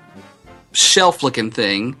little shelf-looking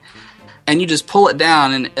thing, and you just pull it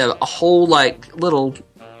down, and a whole like little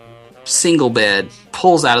single bed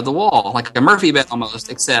pulls out of the wall, like a Murphy bed almost,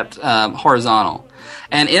 except horizontal.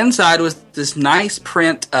 And inside was this nice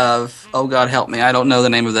print of, oh God help me, I don't know the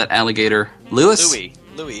name of that alligator. Louis,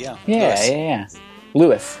 yeah. Yeah.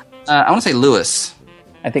 Louis. I want to say Louis.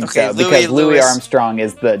 I think so, because Louis Armstrong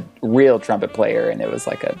is the real trumpet player, and it was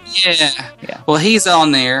like a... Yeah. Well, he's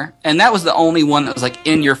on there, and that was the only one that was like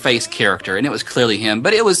in-your-face character, and it was clearly him,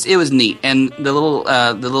 but it was neat. And the little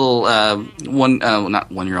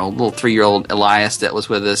 3-year-old Elias that was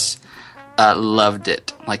with us loved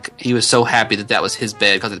it. Like, he was so happy that was his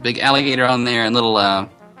bed, because there's a big alligator on there, and little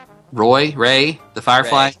Ray, the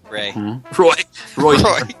firefly. Ray. Mm-hmm. Roy.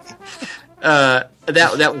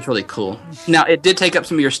 That was really cool. Now, it did take up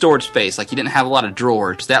some of your storage space. Like, you didn't have a lot of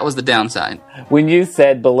drawers. That was the downside. When you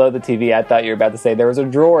said below the TV, I thought you were about to say there was a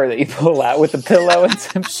drawer that you pull out with a pillow and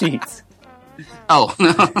some sheets. Oh,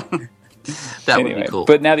 no. That would be cool.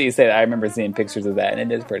 But now that you say that, I remember seeing pictures of that,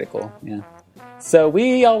 and it is pretty cool. Yeah. So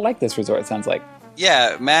we all like this resort, it sounds like.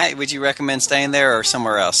 Yeah. Matt, would you recommend staying there or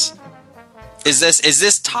somewhere else? Is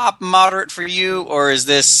this top moderate for you, or is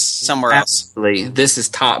this somewhere else? Absolutely. This is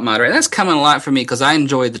top moderate. And that's coming a lot for me because I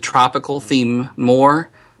enjoy the tropical theme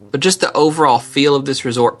more, but just the overall feel of this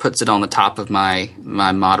resort puts it on the top of my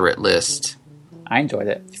moderate list. I enjoyed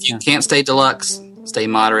it. If you can't stay deluxe, stay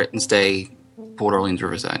moderate and stay Port Orleans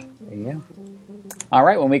Riverside. There you go. All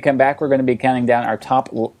right, when we come back, we're going to be counting down our top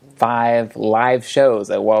 5 live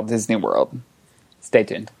shows at Walt Disney World. Stay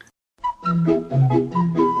tuned.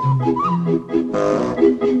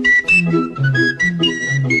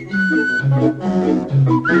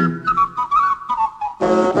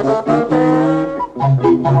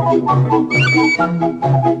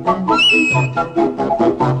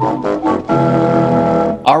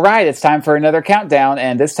 All right, it's time for another countdown,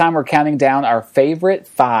 and this time we're counting down our favorite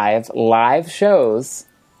 5 live shows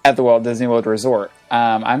at the Walt Disney World Resort.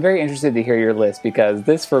 I'm very interested to hear your list because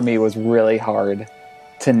this for me was really hard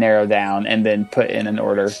to narrow down and then put in an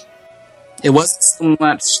order. It wasn't so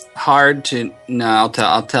much hard to... No, I'll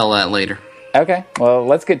tell that later. Okay, well,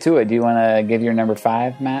 let's get to it. Do you want to give your number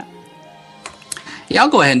 5, Matt? Yeah, I'll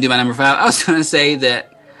go ahead and do my number 5. I was going to say that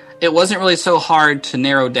it wasn't really so hard to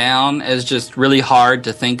narrow down as just really hard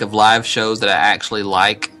to think of live shows that I actually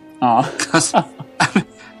like. Because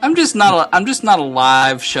I'm just not a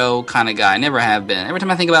live show kind of guy. I never have been. Every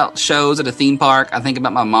time I think about shows at a theme park, I think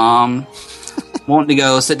about my mom wanting to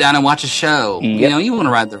go sit down and watch a show. Yep. You know, you want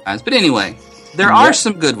to ride the rides. But anyway, there are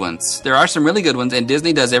some good ones. There are some really good ones, and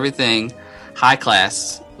Disney does everything high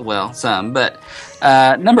class. Well, some, but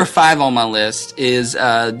number 5 on my list is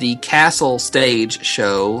the Castle Stage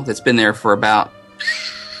show that's been there for about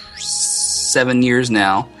 7 years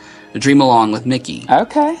now. Dream Along with Mickey.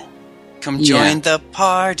 Okay. Come join the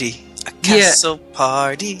party, a castle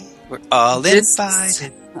party. We're all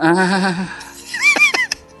invited.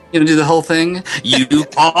 You gonna do the whole thing? You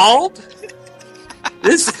called?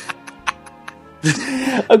 This.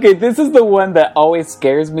 Okay, this is the one that always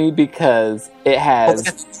scares me because it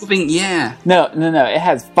has moving. Yeah. No. It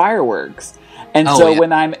has fireworks, and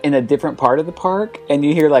when I'm in a different part of the park and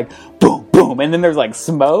you hear like boom, boom, and then there's like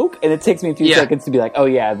smoke, and it takes me a few seconds to be like, oh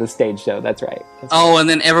yeah, the stage show. That's right. And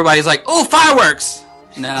then everybody's like, oh, fireworks.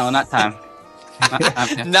 No, not time.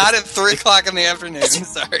 Not at 3:00 in the afternoon.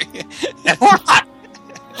 Sorry.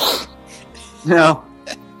 No.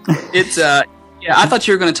 It's I thought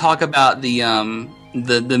you were going to talk about the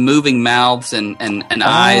moving mouths and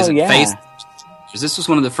eyes and faces. This was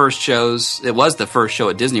one of the first shows. It was the first show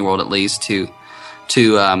at Disney World, at least, to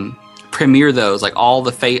premiere those, like all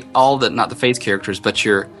the not the face characters, but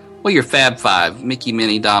your Fab Five: Mickey,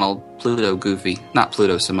 Minnie, Donald, Pluto, Goofy. Not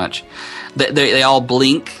Pluto so much. They all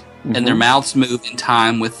blink and their mouths move in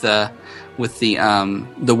time with the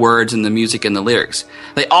words and the music and the lyrics.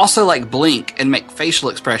 They also blink and make facial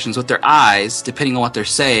expressions with their eyes, depending on what they're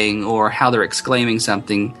saying or how they're exclaiming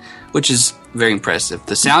something, which is very impressive.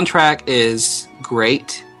 The soundtrack is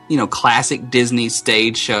great. Classic Disney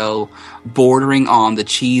stage show, bordering on the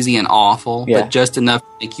cheesy and awful, but just enough to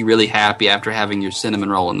make you really happy after having your cinnamon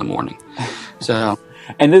roll in the morning. So,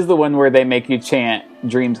 and this is the one where they make you chant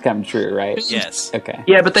 "Dreams Come True," right? Yes. Okay.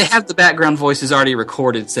 Yeah, but they have the background voices already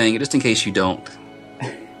recorded saying it, just in case you don't.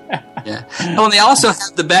 Yeah. Oh, and they also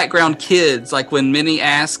have the background kids, like when Minnie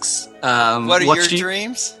asks, "What are your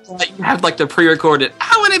dreams?" You have the pre-recorded,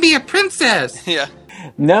 "I want to be a princess." Yeah.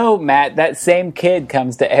 No, Matt, that same kid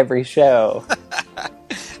comes to every show.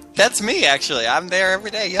 That's me, actually. I'm there every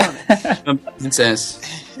day yelling. Princess.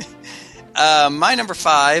 My number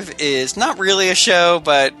 5 is not really a show,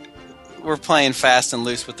 but we're playing fast and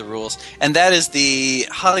loose with the rules, and that is the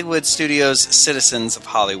Hollywood Studios Citizens of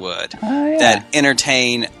Hollywood that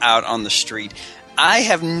entertain out on the street. I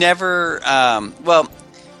have never,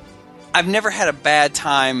 I've never had a bad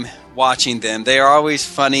time watching them. They are always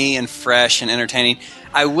funny and fresh and entertaining.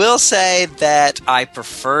 I will say that I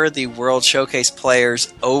prefer the World Showcase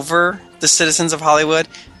players over the Citizens of Hollywood,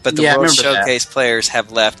 but the World Showcase players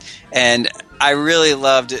have left, and I really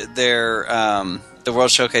loved their the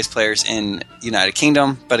World Showcase players in United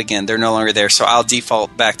Kingdom, but again, they're no longer there, so I'll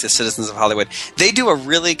default back to Citizens of Hollywood. They do a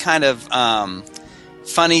really kind of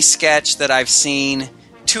funny sketch that I've seen,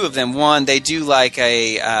 2 of them. One, they do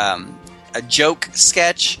a joke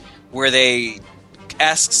sketch where they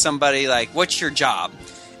ask somebody, what's your job?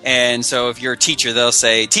 And so if you're a teacher, they'll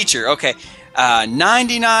say, teacher, okay,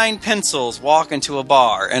 99 pencils walk into a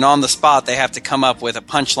bar, and on the spot they have to come up with a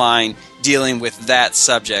punchline dealing with that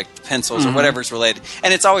subject, pencils or whatever's related.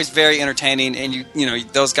 And it's always very entertaining, and you know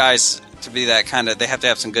those guys, to be that kind of, they have to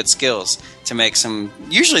have some good skills to make some,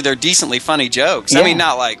 usually they're decently funny jokes. I mean,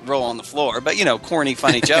 not roll on the floor, but corny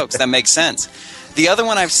funny jokes that make sense. The other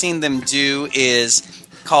one I've seen them do is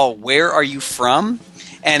called Where Are You From?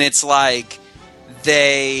 And it's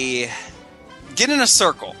they get in a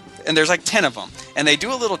circle, and there's 10 of them, and they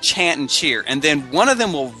do a little chant and cheer, and then one of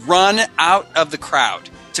them will run out of the crowd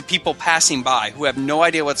to people passing by who have no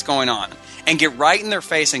idea what's going on and get right in their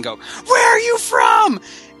face and go, where are you from?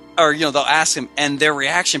 Or, they'll ask him, and their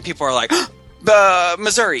reaction, people are like,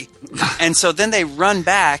 Missouri. And so then they run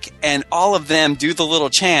back, and all of them do the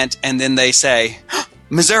little chant, and then they say,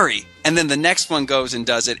 Missouri. And then the next one goes and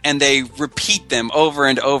does it, and they repeat them over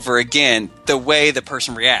and over again the way the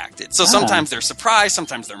person reacted. So sometimes they're surprised,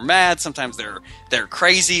 sometimes they're mad, sometimes they're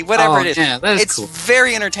crazy, whatever it is. Yeah, that is it's cool.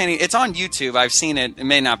 Very entertaining. It's on YouTube. I've seen it. It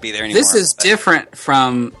may not be there anymore. This is different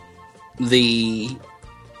from the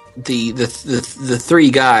 3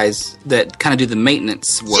 guys that kind of do the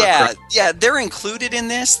maintenance work. Yeah, right? yeah, they're included in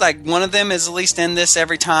this. One of them is at least in this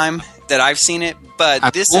every time. that I've seen it, but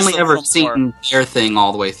I've this only is ever seen their thing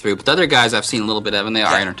all the way through, but the other guys I've seen a little bit of, and they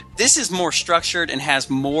are entertaining. This is more structured and has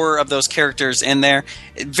more of those characters in there.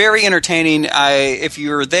 Very entertaining. If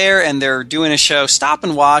you're there and they're doing a show, stop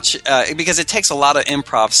and watch because it takes a lot of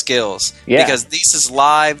improv skills. Yeah. Because this is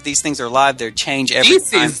live. These things are live. They change every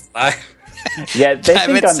time. Yeah, they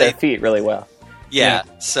think on their feet really well. Yeah.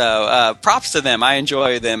 So props to them. I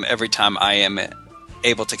enjoy them every time I am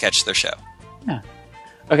able to catch their show. Yeah.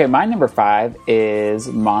 Okay, my number 5 is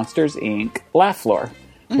Monsters, Inc. Laugh Floor,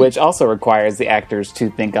 which also requires the actors to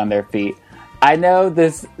think on their feet. I know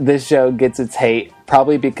this show gets its hate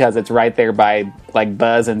probably because it's right there by like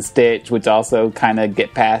Buzz and Stitch, which also kind of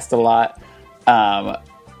get passed a lot.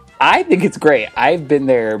 I think it's great. I've been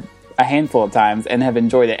there a handful of times and have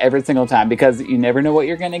enjoyed it every single time because you never know what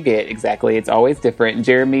you're going to get exactly. It's always different.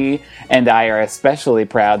 Jeremy and I are especially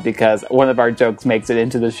proud because one of our jokes makes it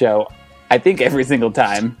into the show, I think, every single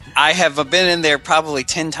time. I have been in there probably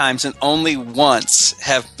 10 times, and only once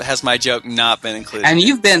has my joke not been included. And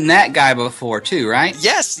you've been that guy before, too, right?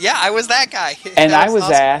 Yes, yeah, I was that guy. And that I was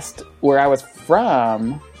awesome. asked where I was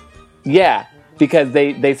from. Yeah, because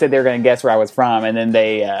they said they were going to guess where I was from, and then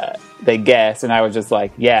they guessed, and I was just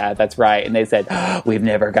like, yeah, that's right. And they said, we've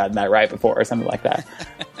never gotten that right before, or something like that.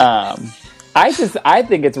 I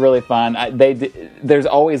think it's really fun. There's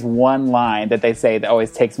always one line that they say that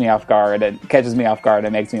always takes me off guard and catches me off guard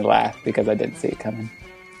and makes me laugh because I didn't see it coming.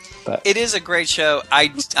 But it is a great show.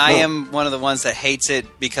 I am one of the ones that hates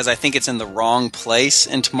it because I think it's in the wrong place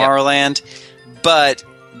in Tomorrowland. Yep. But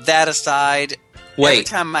that aside, every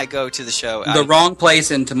time I go to the show, wrong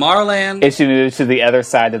place in Tomorrowland. It should move to the other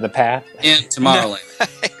side of the path in Tomorrowland.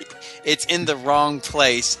 It's in the wrong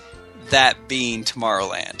place. That being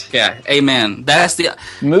Tomorrowland. Yeah, amen. That's the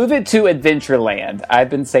move it to Adventureland. I've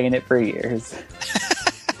been saying it for years.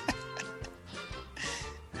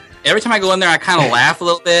 Every time I go in there, I kind of laugh a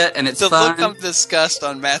little bit, and it's the fun. look of disgust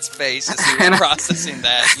on Matt's face as he was processing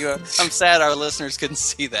that. I'm sad our listeners couldn't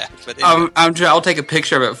see that, but anyway. I'll take a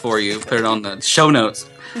picture of it for you, put it on the show notes.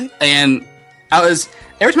 And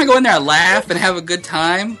every time I go in there, I laugh and have a good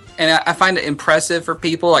time, and I find it impressive for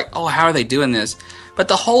people. Like, oh, how are they doing this? But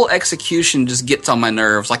the whole execution just gets on my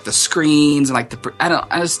nerves, like the screens and like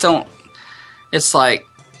I just don't. It's like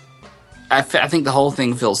I think the whole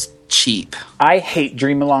thing feels cheap. I hate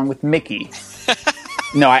Dream Along with Mickey.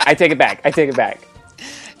 No, I take it back. I take it back.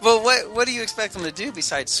 Well, what do you expect them to do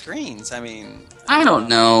besides screens? I mean, I don't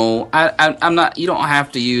know. I'm not. You don't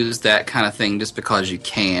have to use that kind of thing just because you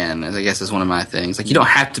can. I guess is one of my things. Like you don't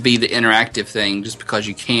have to be the interactive thing just because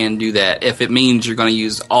you can do that. If it means you're going to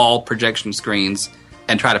use all projection screens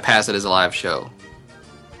and try to pass it as a live show.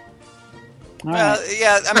 Well,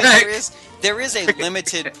 yeah, I mean, there is a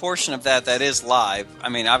limited portion of that is live. I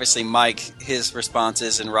mean, obviously, Mike, his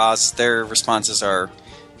responses, and Roz, their responses are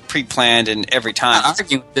pre-planned and every time.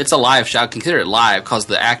 It's a live show. I consider it live because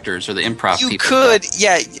the actors or the improv people. You could,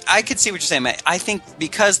 yeah, I could see what you're saying, Matt. I think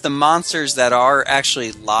because the monsters that are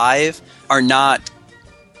actually live are not,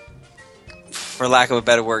 for lack of a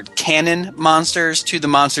better word, canon monsters to the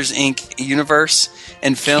Monsters, Inc. universe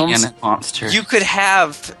and films. Canon monster. You could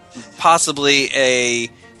have possibly a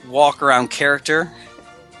walk-around character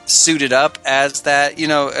suited up as that,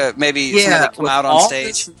 maybe somebody come out on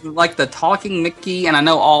stage. Like the talking Mickey, and I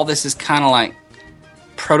know all this is kind of like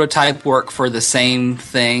prototype work for the same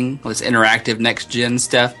thing, this interactive next-gen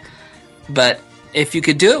stuff. But if you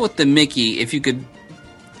could do it with the Mickey, if you could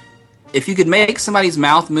make somebody's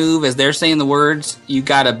mouth move as they're saying the words, you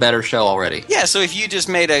got a better show already. Yeah, so if you just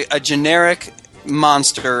made a generic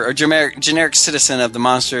monster or generic citizen of the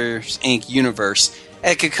Monsters, Inc. universe,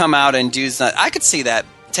 it could come out and do that. I could see that,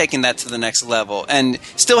 taking that to the next level, and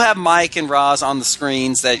still have Mike and Roz on the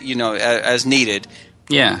screens that, as needed.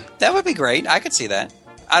 Yeah. That would be great. I could see that.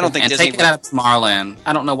 I don't think Disney take it out of Tomorrowland.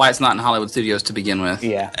 I don't know why it's not in Hollywood Studios to begin with.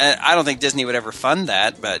 Yeah. I don't think Disney would ever fund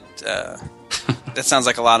that, but that sounds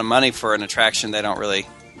like a lot of money for an attraction they don't really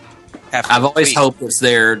have to I've always hoped it's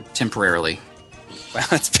there temporarily. Well,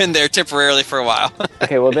 it's been there temporarily for a while.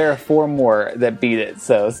 Okay, well, there are 4 more that beat it,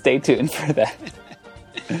 so stay tuned for that.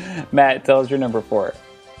 Matt, tell us your number 4.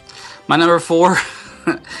 My number 4,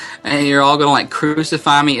 and you're all going to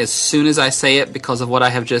crucify me as soon as I say it because of what I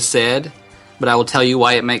have just said, but I will tell you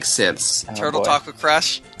why it makes sense. Turtle Talk with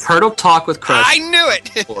Crush? Turtle Talk with Crush. I knew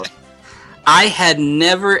it! I had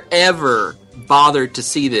never, ever bothered to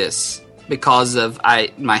see this because of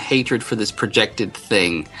my hatred for this projected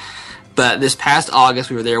thing. But this past August,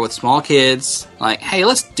 we were there with small kids, hey,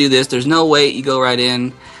 let's do this. There's no wait. You go right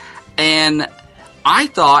in. And I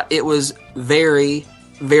thought it was very,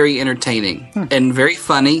 very entertaining and very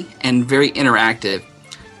funny and very interactive.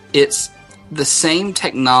 it's the same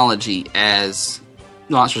technology as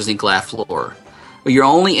Monsters, Inc. Laugh Lore. You're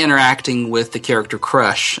only interacting with the character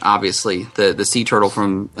Crush, obviously, the sea turtle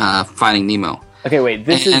from Finding Nemo. Okay, wait.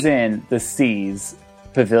 This is in the Seas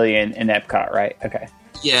Pavilion in Epcot, right? Okay.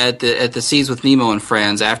 Yeah, at the Seas with Nemo and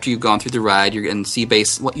Friends. After you've gone through the ride, you're in Sea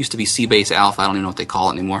Base. What used to be Sea Base Alpha. I don't even know what they call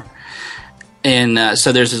it anymore. And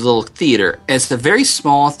so there's this little theater. It's a very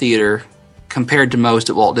small theater compared to most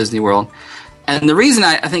at Walt Disney World. And the reason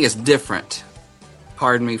I think it's different,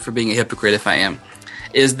 pardon me for being a hypocrite if I am,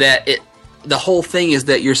 is that the whole thing is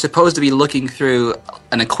that you're supposed to be looking through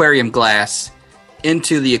an aquarium glass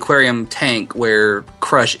into the aquarium tank where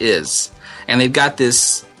Crush is. And they've got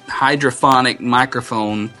this hydrophonic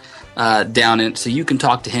microphone down it so you can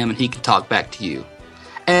talk to him and he can talk back to you.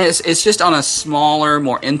 And it's just on a smaller,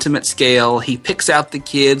 more intimate scale. He picks out the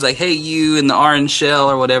kids, like, hey, you in the orange shell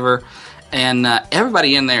or whatever. And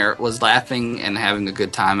everybody in there was laughing and having a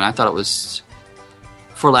good time. And I thought it was,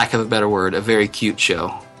 for lack of a better word, a very cute show.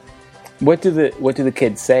 What do the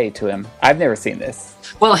kids say to him? I've never seen this.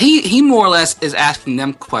 Well, he more or less is asking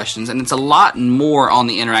them questions, and it's a lot more on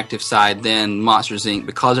the interactive side than Monsters, Inc.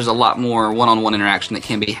 because there's a lot more one-on-one interaction that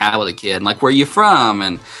can be had with a kid, like where are you from,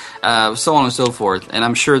 and so on and so forth. And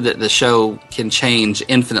I'm sure that the show can change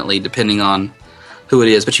infinitely depending on who it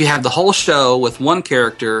is. But you have the whole show with one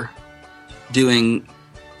character doing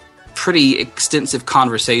pretty extensive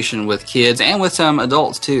conversation with kids and with some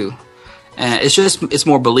adults too. It's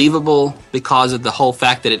more believable because of the whole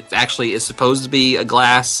fact that it actually is supposed to be a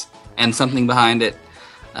glass and something behind it,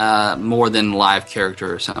 more than live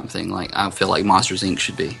character or something like I feel like Monsters, Inc.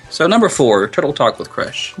 should be. So number 4, Turtle Talk with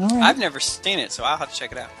Crush. Right. I've never seen it, so I'll have to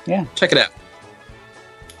check it out. Yeah. Check it out.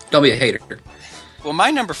 Don't be a hater. Well,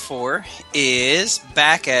 my number 4 is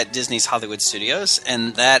back at Disney's Hollywood Studios,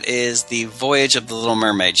 and that is the Voyage of the Little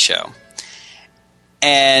Mermaid show.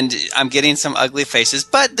 And I'm getting some ugly faces,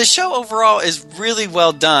 but the show overall is really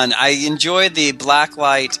well done. I enjoyed the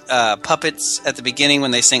blacklight puppets at the beginning when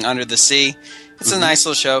they sing Under the Sea. It's a nice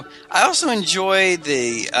little show. I also enjoy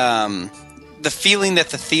the feeling that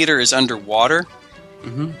the theater is underwater.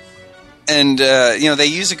 Mm-hmm. And, they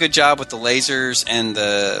use a good job with the lasers and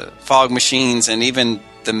the fog machines and even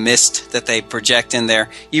the mist that they project in there.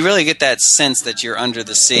 You really get that sense that you're under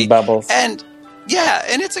the sea. The bubbles. And yeah,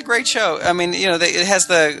 and it's a great show. I mean, it has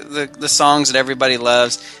the songs that everybody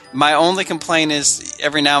loves. My only complaint is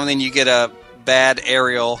every now and then you get a bad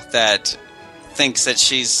Ariel that thinks that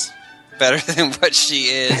she's better than what she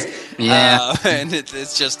is. Yeah. And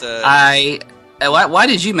it's just a... Why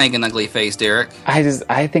did you make an ugly face, Derek?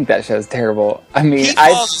 I think that show's terrible. I mean, he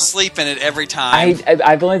falls asleep in it every time.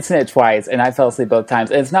 I've only seen it twice, and I fell asleep both times.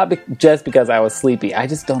 And it's not just because I was sleepy. I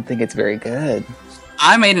just don't think it's very good.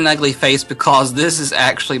 I made an ugly face because this is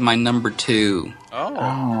actually my number 2.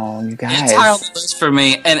 Oh, you guys! It's high on the list for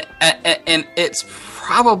me, and it's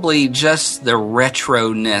probably just the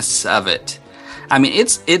retro-ness of it. I mean,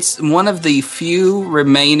 it's one of the few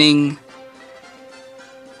remaining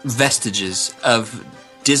vestiges of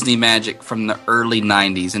Disney magic from the early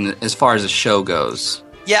 90s, and as far as the show goes.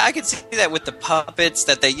 Yeah, I could see that with the puppets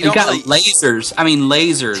that you got really... lasers. I mean,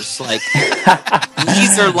 lasers, like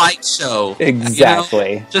laser light show.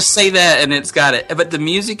 Exactly. Just say that, and it's got it. But the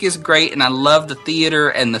music is great, and I love the theater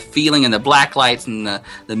and the feeling and the black lights and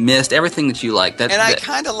the mist, everything that you like. I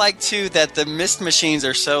kind of like too that the mist machines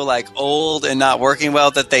are so like old and not working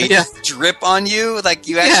well that they drip on you. Like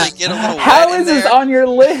you actually get a little. How is this on your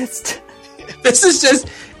list? This is just.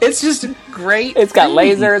 It's just great. It's got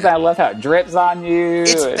lasers. I love how it drips on you.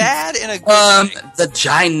 It's bad in a good way. The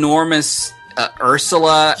ginormous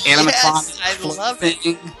Ursula animatronic. Yes, I love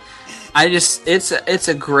it. It's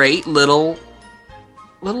a great little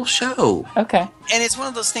show. Okay. And it's one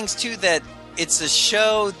of those things too that it's a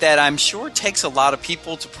show that I'm sure takes a lot of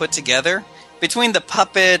people to put together between the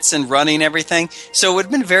puppets and running everything. So it would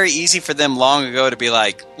have been very easy for them long ago to be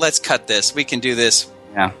like, let's cut this. We can do this.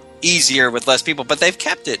 Yeah. Easier with less people, but they've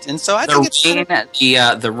kept it, and so I think it's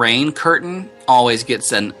the rain curtain always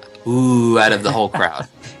gets an ooh out of the whole crowd.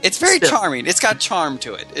 It's very charming. It's got charm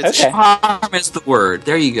to it. Charm is the word.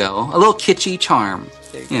 There you go. A little kitschy charm.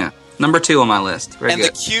 Yeah. Number 2 on my list. Very good.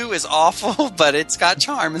 The queue is awful, but it's got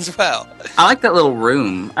charm as well. I like that little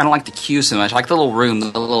room. I don't like the queue so much. I like the little room,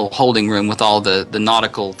 the little holding room with all the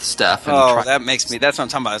nautical stuff. And that's what I'm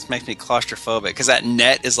talking about. It makes me claustrophobic because that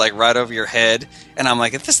net is like right over your head, and I'm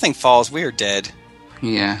like, if this thing falls, we are dead.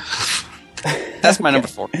 Yeah. That's my number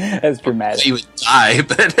 4. That's dramatic. You would die,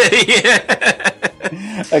 but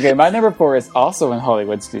yeah. Okay, my number 4 is also in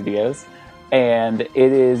Hollywood Studios, and it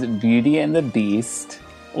is Beauty and the Beast.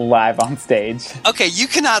 live on stage. Okay, you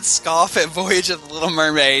cannot scoff at Voyage of the Little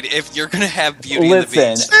Mermaid if you're going to have Beauty and the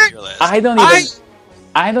Beast on your list.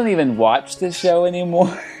 I don't even watch the show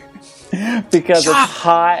anymore because it's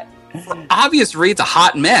hot. For obvious reasons, a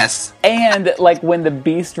hot mess. And like when the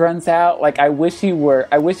Beast runs out, like I wish it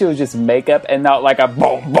was just makeup and not like a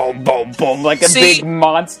boom, boom, boom, boom, like a big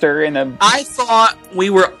monster in a. I thought we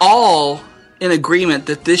were all in agreement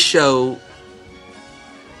that this show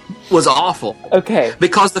was awful. Okay.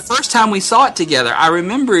 Because the first time we saw it together, I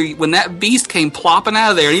remember when that Beast came plopping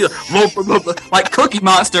out of there, and he was like Cookie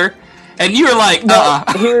Monster. And you were like,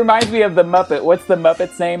 He reminds me of the Muppet. What's the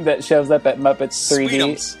Muppet's name that shows up at Muppets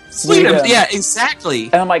 3D? Sweetums. Yeah, exactly.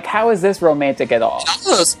 And I'm like, how is this romantic at all? All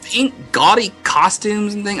those pink, gaudy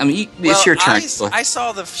costumes and things. I mean, it's your turn. I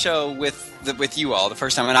saw the show with you all the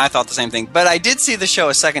first time, and I thought the same thing. But I did see the show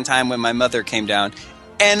a second time when my mother came down,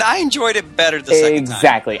 and I enjoyed it better the second time.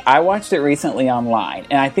 Exactly. I watched it recently online,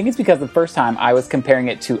 and I think it's because the first time I was comparing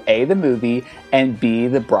it to A, the movie, and B,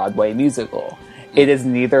 the Broadway musical. It is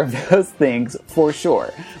neither of those things for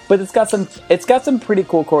sure, but it's got some pretty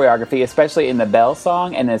cool choreography, especially in the Belle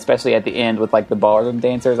song, and especially at the end with like the ballroom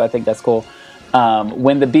dancers. I think that's cool.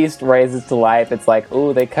 When the Beast rises to life, it's like,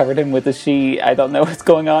 oh, they covered him with a sheet. I don't know what's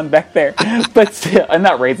going on back there, but still, and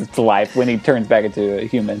not raises to life when he turns back into a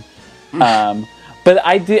human. But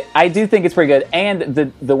I do think it's pretty good,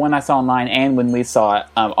 and the one I saw online and when we saw it,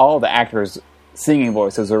 all the actors' singing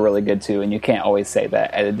voices were really good too, and you can't always say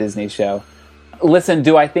that at a Disney show. Listen,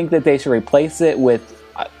 do I think that they should replace it with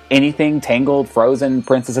anything? Tangled, Frozen,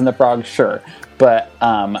 Princess and the Frog? Sure. But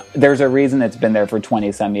there's a reason it's been there for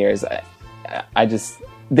 20-some years. I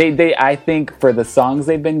think for the songs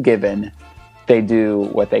they've been given, they do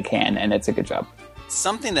what they can, and it's a good job.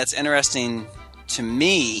 Something that's interesting to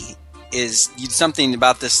me is something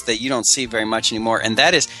about this that you don't see very much anymore, and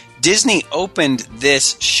that is Disney opened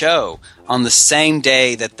this show on the same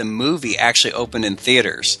day that the movie actually opened in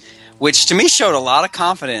theaters, which to me showed a lot of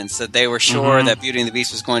confidence that they were sure that Beauty and the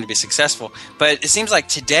Beast was going to be successful. But it seems like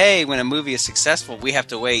today, when a movie is successful, we have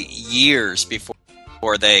to wait years before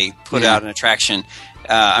they put out an attraction.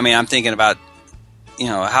 I mean, I'm thinking about,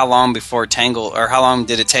 how long before Tangled, or how long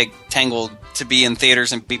did it take Tangled to be in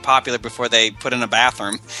theaters and be popular before they put in a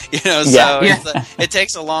bathroom? It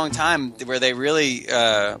takes a long time where they really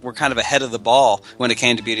were kind of ahead of the ball when it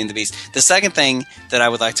came to Beauty and the Beast. The second thing that I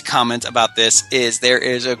would like to comment about this is there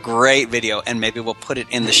is a great video, and maybe we'll put it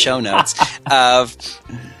in the show notes, of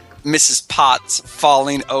Mrs. Potts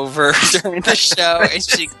falling over during the show, and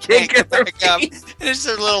she can't get back up, and it's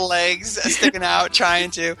her little legs sticking out trying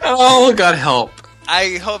to. Oh, God help.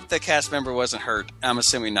 I hope the cast member wasn't hurt. I'm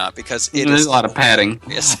assuming not, because there's a lot of padding.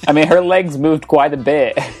 Yes. I mean, her legs moved quite a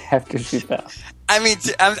bit after she fell. I mean,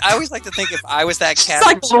 I always like to think if I was that cast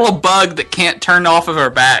member. It's like a little bug that can't turn off of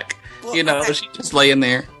her back. Well, she's just laying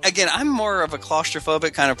there. Again, I'm more of a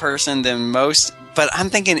claustrophobic kind of person than most, but I'm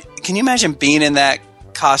thinking, can you imagine being in that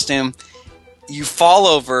costume? You fall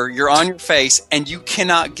over, you're on your face, and you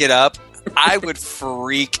cannot get up. I would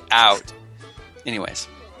freak out. Anyways.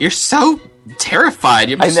 You're so terrified.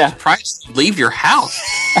 You're surprised to leave your house.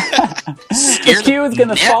 Scared Q is going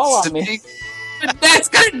to fall on me. That's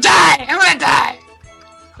going to die. I'm going to die.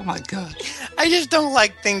 Oh my God. I just don't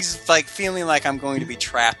like things like feeling like I'm going to be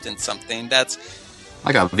trapped in something. That's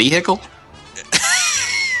like a vehicle?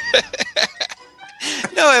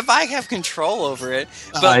 No, if I have control over it.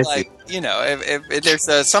 But if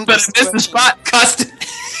there's something. But it's the spot custom.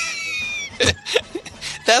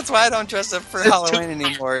 That's why I don't dress up for Halloween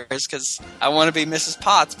anymore, is because I want to be Mrs.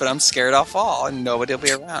 Potts, but I'm scared I'll fall and nobody will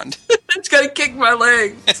be around. It's going to kick my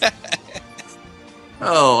legs.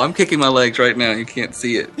 Oh, I'm kicking my legs right now. You can't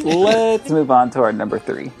see it. Let's move on to our number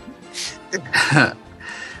 3.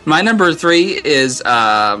 My number 3 is,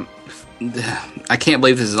 I can't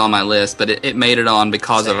believe this is on my list, but it made it on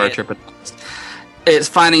because of our trip. It's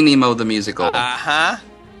Finding Nemo the musical. Uh-huh.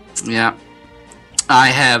 Yeah. I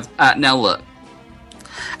have, now look.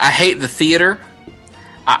 I hate the theater.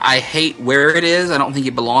 I hate where it is. I don't think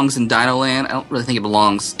it belongs in Dino Land. I don't really think it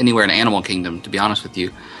belongs anywhere in Animal Kingdom, to be honest with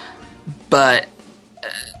you. But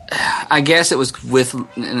I guess it was with,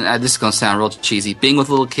 and this is going to sound real cheesy, being with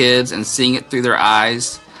little kids and seeing it through their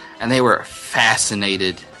eyes, and they were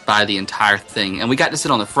fascinated by the entire thing. And we got to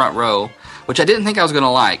sit on the front row, which I didn't think I was going to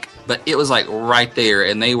like, but it was like right there,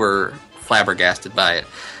 and they were flabbergasted by it.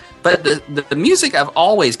 But the music I've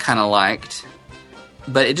always kind of liked,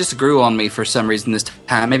 but it just grew on me for some reason this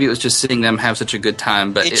time. Maybe it was just seeing them have such a good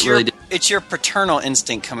time, but really did. It's your paternal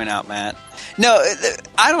instinct coming out, Matt. No,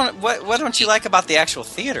 I don't. What don't you like about the actual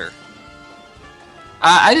theater?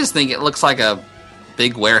 I just think it looks like a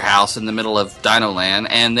big warehouse in the middle of Dino Land,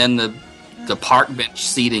 and then the park bench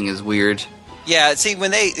seating is weird. Yeah, see,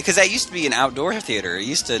 because that used to be an outdoor theater. It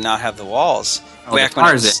used to not have the walls. Oh, Back when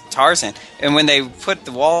it was Tarzan. And when they put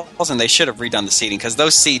the walls in, they should have redone the seating, because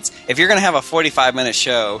those seats, if you're going to have a 45-minute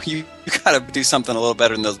show, you got to do something a little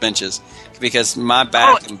better than those benches, because my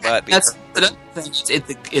back and butt be hurt.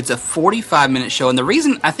 It's a 45-minute show, and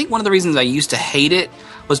I think one of the reasons I used to hate it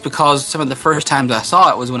was because some of the first times I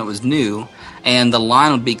saw it was when it was new, and the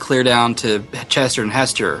line would be clear down to Chester and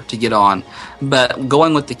Hester to get on. But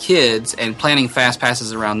going with the kids and planning fast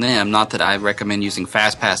passes around them, not that I recommend using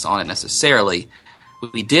fast pass on it necessarily,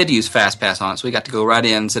 we did use fast pass on it, so we got to go right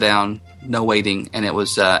in, sit down, no waiting, and it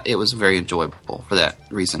was very enjoyable for that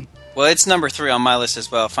reason. Well, it's number 3 on my list as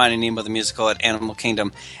well, Finding Nemo the Musical at Animal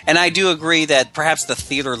Kingdom. And I do agree that perhaps the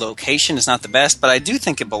theater location is not the best, but I do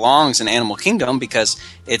think it belongs in Animal Kingdom because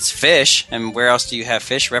it's fish, and where else do you have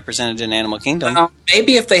fish represented in Animal Kingdom? Well,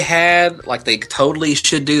 maybe if they had, they totally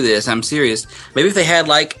should do this, I'm serious, maybe if they had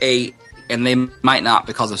and they might not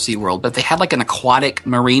because of SeaWorld, but if they had an aquatic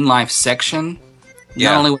marine life section,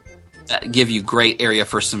 not only would that give you great area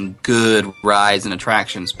for some good rides and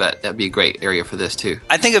attractions, but that'd be a great area for this too.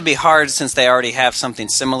 I think it would be hard, since they already have something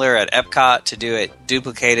similar at Epcot, to do it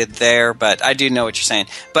duplicated there, but I do know what you're saying.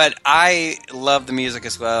 But I love the music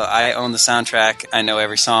as well. I own the soundtrack. I know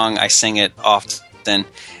every song. I sing it often.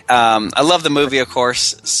 I love the movie, of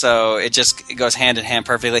course, so it goes hand in hand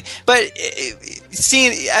perfectly. But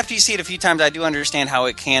after you see it a few times, I do understand how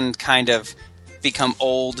it can kind of become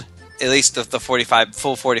old, at least the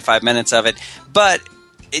full 45 minutes of it. But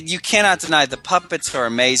you cannot deny the puppets are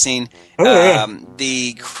amazing.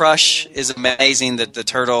 The Crush is amazing, the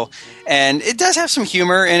turtle. And it does have some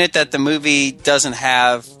humor in it that the movie doesn't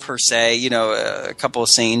have, per se, a couple of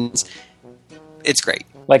scenes. It's great.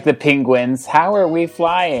 Like the penguins. How are we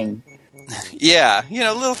flying? Yeah,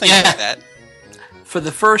 little things like that. For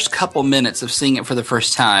the first couple minutes of seeing it for the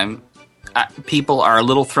first time, people are a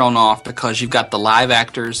little thrown off because you've got the live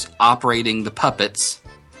actors operating the puppets,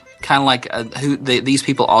 kind of like these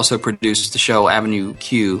people also produced the show Avenue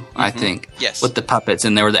Q, I think, yes, with the puppets,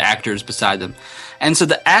 and there were the actors beside them. And so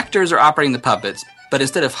the actors are operating the puppets, but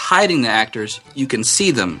instead of hiding the actors, you can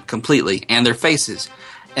see them completely and their faces,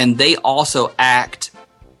 and they also act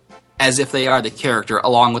as if they are the character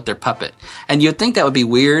along with their puppet. And you'd think that would be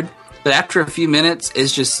weird, but after a few minutes,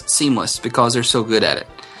 it's just seamless because they're so good at it.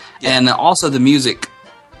 Yeah. And also the music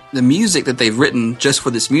that they've written just for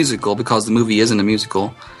this musical, because the movie isn't a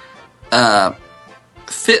musical,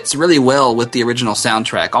 fits really well with the original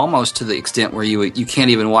soundtrack, almost to the extent where you can't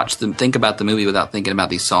even think about the movie without thinking about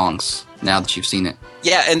these songs now that you've seen it.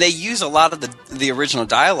 Yeah, and they use a lot of the original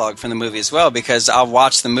dialogue from the movie as well, because I'll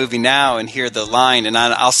watch the movie now and hear the line, and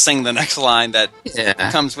I'll sing the next line that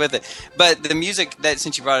comes with it. But the music,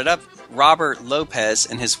 since you brought it up, Robert Lopez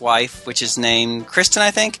and his wife, which is named Kristen,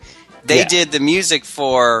 I think, they did the music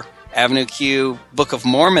for Avenue Q, Book of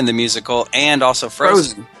Mormon, the musical, and also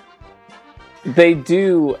Frozen. They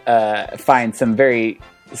do find some very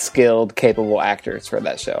skilled, capable actors for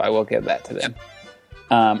that show. I will give that to them.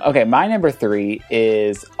 Okay, my number 3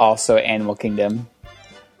 is also Animal Kingdom,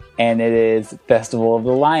 and it is Festival of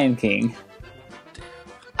the Lion King.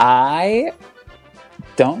 I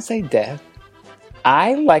don't say death.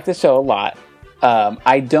 I like the show a lot.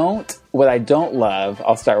 What I don't love,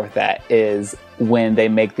 I'll start with that, is when they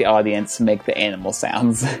make the audience make the animal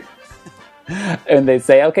sounds. And they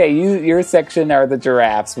say, okay, your section are the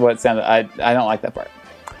giraffes. What sound? I don't like that part.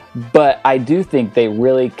 But I do think they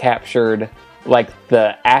really captured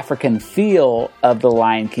the African feel of the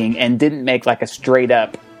Lion King and didn't make a straight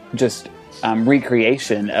up just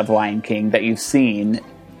recreation of Lion King that you've seen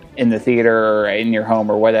in the theater or in your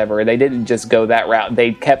home or whatever. They didn't just go that route.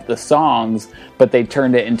 They kept the songs, but they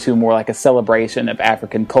turned it into more like a celebration of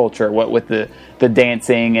African culture. What with the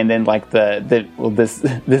dancing, and then this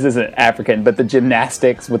isn't African, but the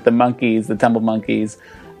gymnastics with the monkeys, the tumble monkeys.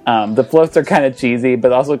 The floats are kind of cheesy,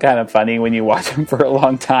 but also kind of funny when you watch them for a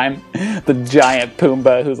long time. The giant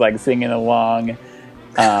Pumbaa who's singing along.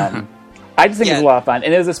 I just think it's a lot of fun.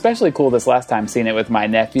 And it was especially cool this last time seeing it with my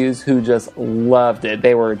nephews, who just loved it.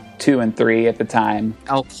 They were 2 and 3 at the time.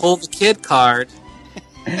 I'll pull the kid card.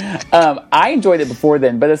 I enjoyed it before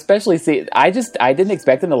then, but especially I didn't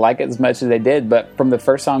expect them to like it as much as they did, but from the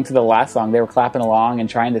first song to the last song, they were clapping along and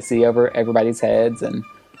trying to see over everybody's heads, and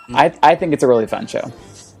I think it's a really fun show.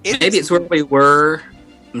 Maybe it's where we were.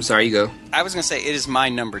 I'm sorry, you go. I was going to say it is my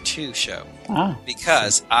number 2 show.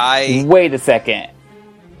 Because Wait a second.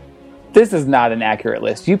 This is not an accurate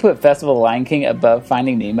list. You put Festival of the Lion King above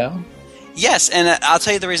Finding Nemo? Yes, and I'll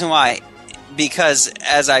tell you the reason why. because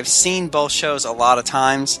as I've seen both shows a lot of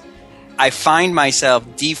times, I find myself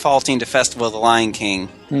defaulting to Festival of the Lion King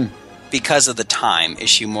because of the time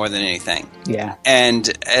issue more than anything. Yeah.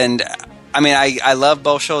 And I mean, I love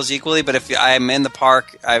both shows equally, but if I'm in the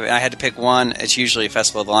park, I had to pick one, it's usually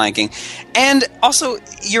Festival of the Lion King. And also,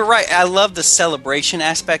 you're right, I love the celebration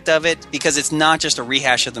aspect of it because it's not just a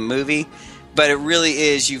rehash of the movie, but it really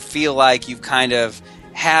is, you feel like you kind of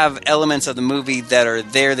have elements of the movie that are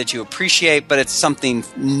there that you appreciate, but it's something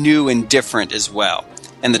new and different as well.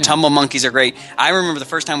 And the Tumble Monkeys are great. I remember the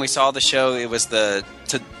first time we saw the show, it was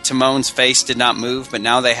Timon's face did not move, but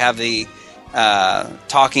now they have the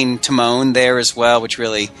talking Timon there as well, which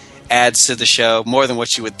really adds to the show more than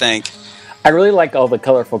what you would think. I really like all the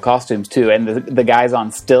colorful costumes too, and the guys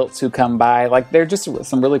on stilts who come by. Like, they're just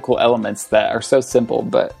some really cool elements that are so simple,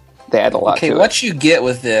 but they add a lot to it. Okay, what you get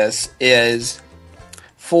with this is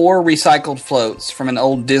 4 recycled floats from an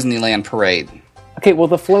old Disneyland parade. Okay, well,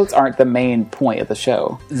 the floats aren't the main point of the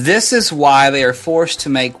show. This is why they are forced to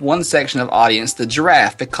make one section of audience the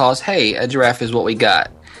giraffe, because, hey, a giraffe is what we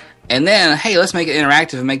got. And then, hey, let's make it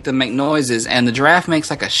interactive and make them make noises, and the giraffe makes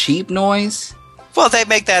like a sheep noise. Well, they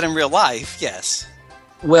make that in real life, yes.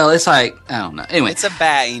 Well, it's like, I don't know. Anyway. It's a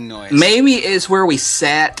baying noise. Maybe it's where we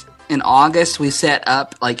sat in August. We sat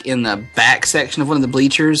up like in the back section of one of the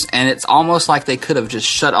bleachers, and it's almost like they could have just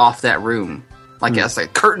shut off that room. Like, it's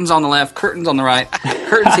like curtains on the left, curtains on the right,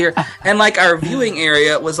 curtains here. And like our viewing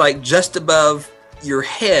area was like just above your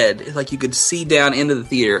head. It's like you could see down into the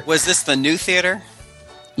theater. Was this the new theater?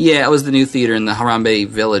 Yeah, it was the new theater in the Harambe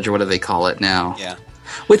Village, or what do they call it now? Yeah.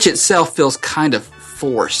 Which itself feels kind of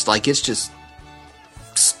forced. Like it's just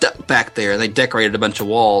stuck back there. They decorated a bunch of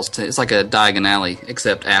walls. It's like a Diagon Alley,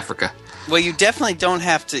 except Africa. Well, you definitely don't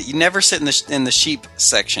have to. You never sit in the sheep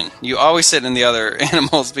section. You always sit in the other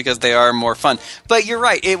animals because they are more fun. But you're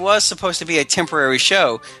right. It was supposed to be a temporary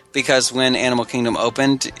show because when Animal Kingdom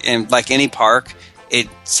opened, and like any park,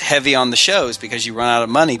 it's heavy on the shows because you run out of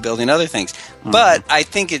money building other things. Mm-hmm. But I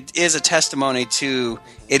think it is a testimony to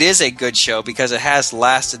it is a good show because it has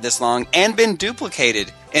lasted this long and been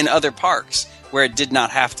duplicated in other parks where it did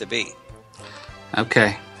not have to be.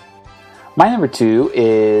 Okay. My number 2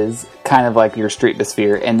 is kind of like your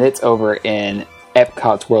Streetmosphere, and it's over in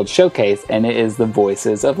Epcot's World Showcase, and it is the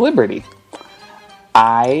Voices of Liberty.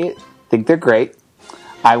 I think they're great.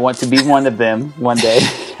 I want to be one of them one day.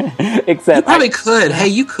 Except you probably could. Hey,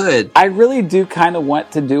 you could. I really do kind of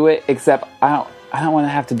want to do it, except I don't want to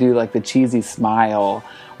have to do like the cheesy smile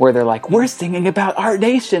where they're like, we're singing about our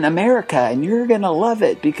nation, America, and you're going to love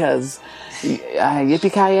it because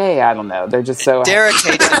yippee-ki-yay. I don't know. They're just so... Derek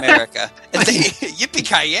hates America.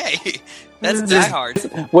 Yippee-ki-yay. That's die hard.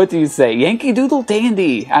 What do you say? Yankee Doodle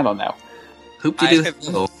Dandy. I don't know. Hoop-de-doo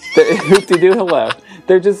hello. Hoop-de-doo hello.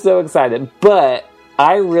 They're just so excited. But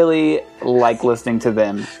I really like listening to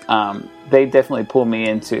them. They definitely pull me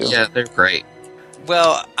into... Yeah, they're great.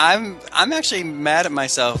 Well, I'm actually mad at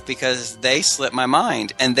myself because they slipped my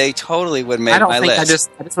mind, and they totally would make my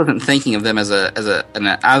list. I just wasn't thinking of them as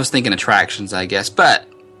I was thinking attractions, I guess. But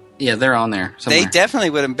yeah, they're on there somewhere. They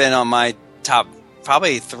definitely would have been on my top,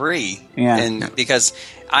 probably 3. Yeah. Because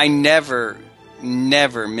I never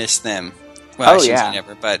miss them. Well, I shouldn't say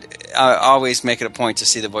never, but I always make it a point to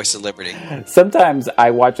see the Voice of Liberty. Sometimes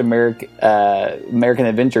I watch American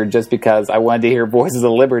Adventure just because I wanted to hear Voices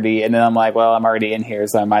of Liberty, and then I'm like, well, I'm already in here,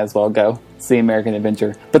 so I might as well go see American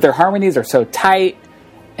Adventure. But their harmonies are so tight,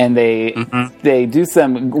 and they do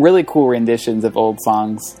some really cool renditions of old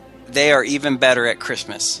songs. They are even better at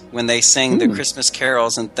Christmas. When they sing the Christmas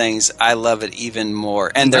carols and things, I love it even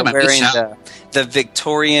more. And they're wearing the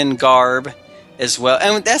Victorian garb as well.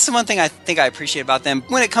 And that's the one thing I think I appreciate about them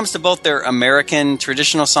when it comes to both their American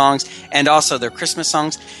traditional songs and also their Christmas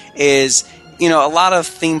songs is, a lot of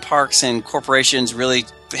theme parks and corporations really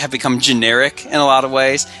have become generic in a lot of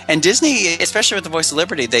ways. And Disney, especially with the Voice of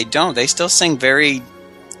Liberty, they don't. They still sing very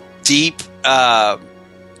deep,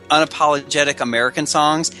 unapologetic American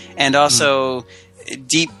songs and also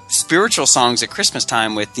deep spiritual songs at Christmas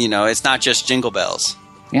time with, it's not just Jingle Bells.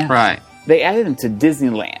 Yeah. Right. They added them to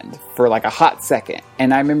Disneyland for like a hot second.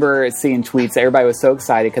 And I remember seeing tweets. Everybody was so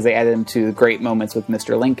excited because they added them to Great Moments with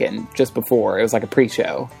Mr. Lincoln just before. It was like a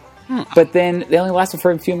pre-show. But then they only lasted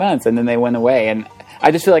for a few months and then they went away. And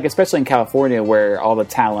I just feel like, especially in California where all the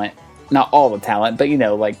talent, not all the talent, but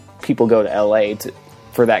like people go to LA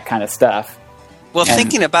for that kind of stuff. Well,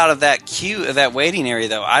 thinking about that waiting area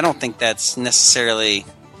though, I don't think that's necessarily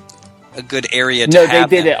a good area to have. No,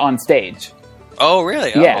 they did it on stage. Oh,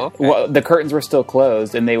 really? Yeah. Oh, okay. Well, the curtains were still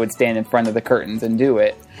closed, and they would stand in front of the curtains and do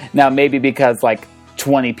it. Now, maybe because,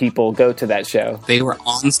 20 people go to that show. They were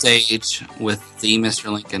on stage with the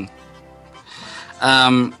Mr. Lincoln.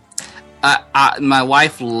 My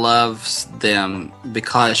wife loves them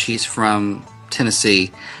because she's from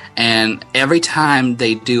Tennessee, and every time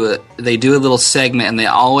they do a little segment, and they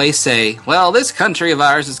always say, "Well, this country of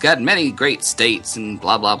ours has got many great states," and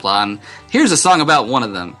blah blah blah. And here's a song about one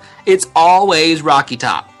of them. It's always Rocky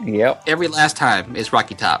Top. Yep. Every last time it's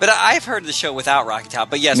Rocky Top. But I've heard the show without Rocky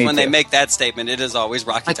Top. But yes, when they make that statement, it is always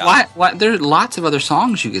Rocky Top. Why? There are lots of other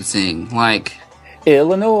songs you could sing, like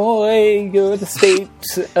Illinois, you're the state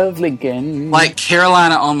of Lincoln. Like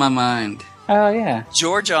Carolina on My Mind. Oh, yeah.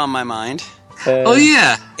 Georgia on My Mind. Oh,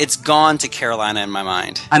 yeah. It's gone to Carolina in my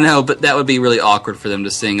mind. I know, but that would be really awkward for them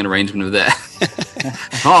to sing an arrangement of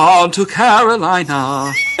that. On to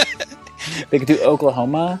Carolina. They could do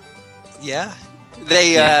Oklahoma. Yeah.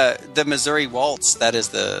 The Missouri Waltz, that is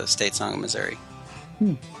the state song of Missouri.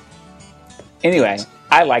 Anyway,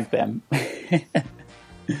 I like them.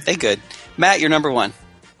 They good. Matt, you're number one.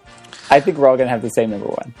 I think we're all going to have the same number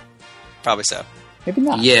one. Probably so. Maybe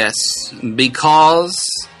not. Yes,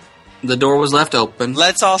 because the door was left open.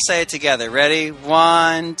 Let's all say it together. Ready?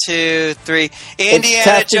 1, 2, 3.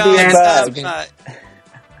 Indiana Jones.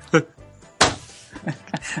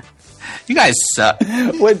 You guys suck.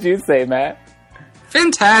 What'd you say, Matt?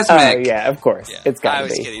 Phantasmic. Oh, yeah, of course. Yeah, it's got to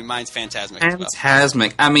be. I was kidding. Mine's Phantasmic.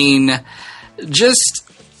 Phantasmic. I mean, just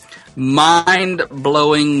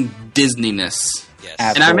mind-blowing Disneyness. Yes.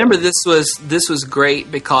 And I remember this was great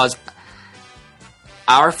because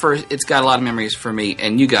it's got a lot of memories for me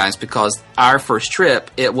and you guys, because our first trip,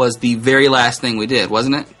 it was the very last thing we did,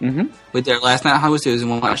 wasn't it? Mm-hmm. We did our last night at Hollywood Studios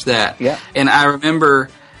and we watched that. Yeah. And I remember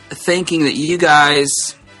thinking that you guys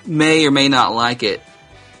may or may not like it.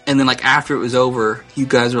 And then, like, after it was over, you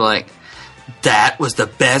guys were like, that was the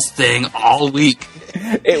best thing all week.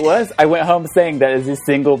 It was. I went home saying that is the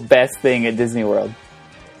single best thing at Disney World.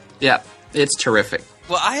 Yeah, it's terrific.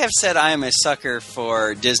 Well, I have said I am a sucker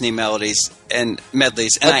for Disney melodies and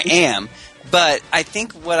medleys, and I am. But I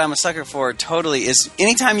think what I'm a sucker for totally is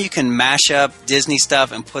anytime you can mash up Disney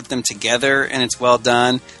stuff and put them together and it's well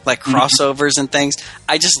done, like crossovers and things,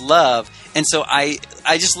 I just love. And so I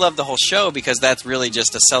just love the whole show because that's really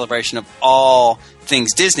just a celebration of all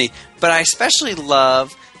things Disney. But I especially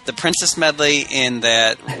love the Princess medley in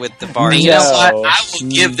that with the bar. You know what? I will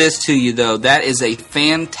give this to you, though. That is a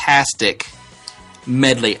fantastic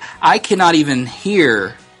medley. I cannot even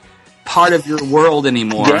hear Part of Your World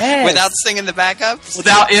anymore. Yes. Without singing the backups?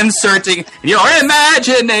 Without inserting your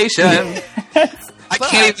imagination. I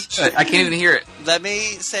can't even do it. I can't even hear it. Let me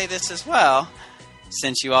say this as well,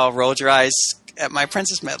 since you all rolled your eyes at my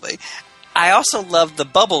Princess medley. I also love the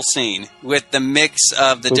bubble scene with the mix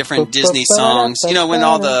of the different Disney songs. You know, when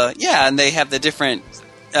all the... Yeah, and they have the different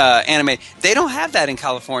anime. They don't have that in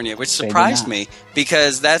California, which surprised me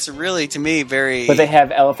because that's really, to me, very... But they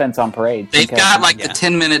have Elephants on Parade. They've got like the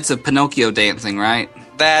 10 minutes of Pinocchio dancing, right?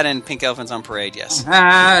 That and Pink Elephants on Parade, yes.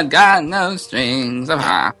 I got no strings.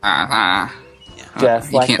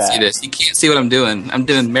 Just you like can't that. see this. You can't see what I'm doing. I'm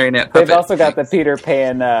doing marionette puppet. They've also got the Peter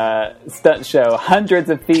Pan stunt show, hundreds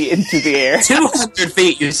of feet into the air. 200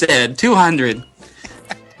 feet, you said. 200.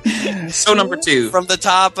 So number 2. From the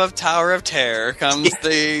top of Tower of Terror comes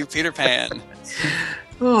the Peter Pan.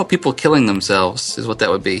 Oh, people killing themselves is what that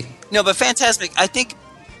would be. No, but Fantasmic, I think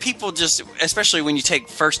people just, especially when you take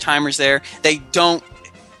first-timers there, they don't...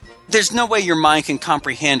 There's no way your mind can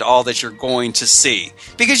comprehend all that you're going to see.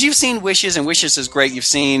 Because you've seen Wishes, and Wishes is great. You've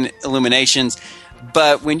seen Illuminations.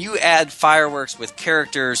 But when you add fireworks with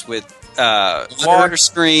characters, with water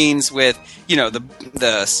screens, with, you know,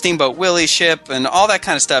 the Steamboat Willie ship and all that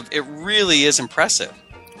kind of stuff, it really is impressive.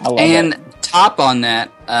 I love and it. Top on that,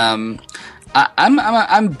 I'm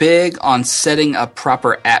big on setting a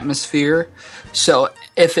proper atmosphere. So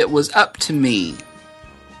if it was up to me,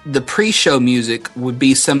 the pre-show music would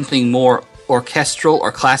be something more orchestral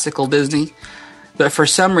or classical Disney. But for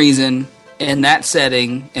some reason, in that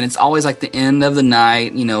setting, and it's always like the end of the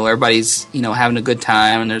night, you know, everybody's, you know, having a good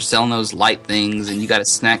time and they're selling those light things and you got a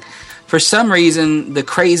snack. For some reason, the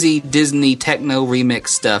crazy Disney techno remix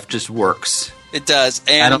stuff just works. It does.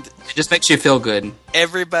 And it just makes you feel good.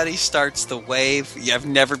 Everybody starts the wave. I've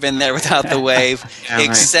never been there without the wave. Yeah,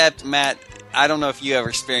 except, Matt, I don't know if you ever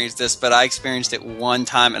experienced this, but I experienced it one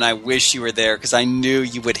time, and I wish you were there because I knew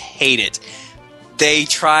you would hate it. They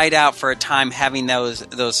tried out for a time having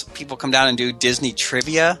those people come down and do Disney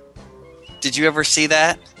trivia. Did you ever see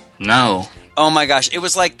that? No. Oh my gosh, it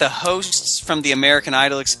was like the hosts from the American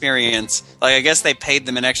Idol experience. Like, I guess they paid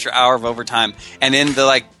them an extra hour of overtime. And in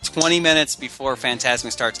the 20 minutes before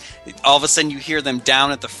Fantasmic starts, all of a sudden you hear them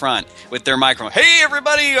down at the front with their microphone. Hey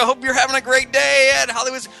everybody, I hope you're having a great day at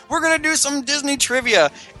Hollywood's. We're going to do some Disney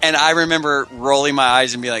trivia. And I remember rolling my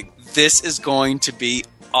eyes and be like, this is going to be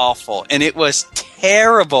awful. And it was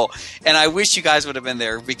terrible. And I wish you guys would have been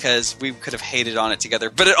there because we could have hated on it together.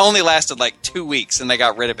 But it only lasted 2 weeks and they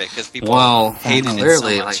got rid of it because people hated it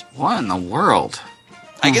so much. What in the world?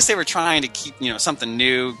 I guess they were trying to keep, something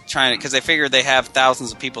new, because they figured they have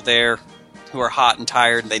thousands of people there who are hot and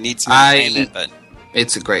tired and they need some entertainment. But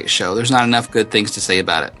it's a great show. There's not enough good things to say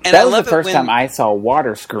about it. And that was the first time I saw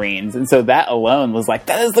water screens, and so that alone was that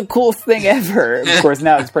is the coolest thing ever. Of course,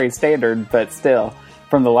 now it's pretty standard, but still.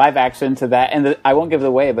 From the live action to that, and I won't give it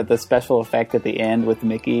away, but the special effect at the end with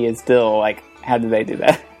Mickey is still how did they do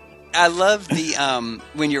that? I love the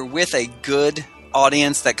when you're with a good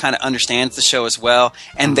audience that kind of understands the show as well,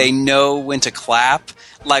 and they know when to clap.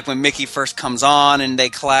 Like when Mickey first comes on and they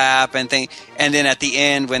clap and then at the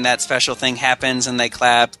end when that special thing happens and they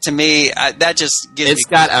clap. To me, that just gives me. It's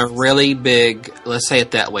got a really big. Let's say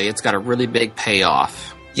it that way. It's got a really big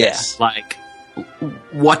payoff. Yes,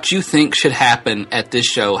 what you think should happen at this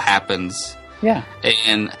show happens. Yeah.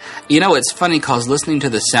 And, it's funny because listening to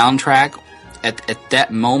the soundtrack at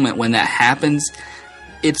that moment when that happens,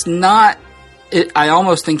 it's not... I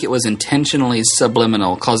almost think it was intentionally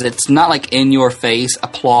subliminal because it's not in-your-face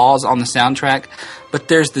applause on the soundtrack, but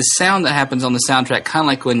there's this sound that happens on the soundtrack kind of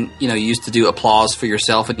like when, you used to do applause for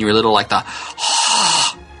yourself and you were little the...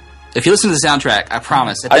 If you listen to the soundtrack, I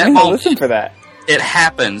promise, at that moment... listen for that. It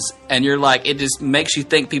happens, and you're it just makes you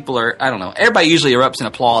think people are, I don't know. Everybody usually erupts in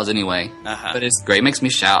applause anyway, but it's great. It makes me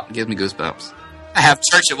shout. It gives me goosebumps. I have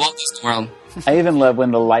church at Walt Disney World. I even love when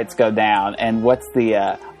the lights go down, and what's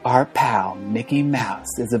the, our pal, Mickey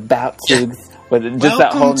Mouse, is about to, with just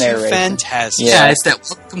that whole narration. Welcome to Fantasmic. Yeah, it's that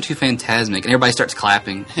Welcome to Fantasmic, and everybody starts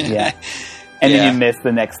clapping. Yeah. And then you miss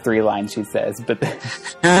the next 3 lines she says. But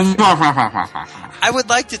I would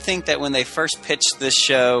like to think that when they first pitched this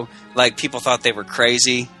show, people thought they were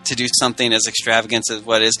crazy to do something as extravagant as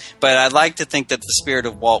what is. But I'd like to think that the spirit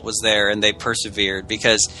of Walt was there and they persevered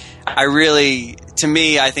because I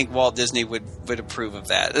think Walt Disney would approve of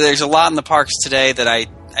that. There's a lot in the parks today that I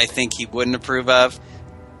think he wouldn't approve of.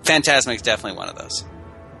 Fantasmic's definitely one of those.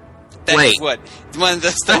 He would. One of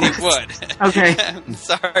those that he would. Okay.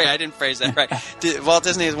 Sorry, I didn't phrase that right. Walt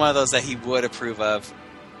Disney is one of those that he would approve of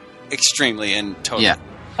extremely and totally. Yeah.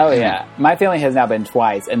 Oh, yeah. My family has now been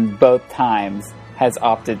twice, and both times has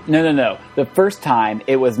opted... No. The first time,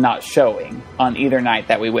 it was not showing on either night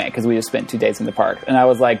that we went, because we just spent 2 days in the park. And I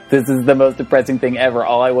was like, this is the most depressing thing ever.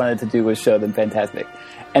 All I wanted to do was show them Fantasmic.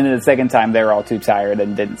 And then the second time, they were all too tired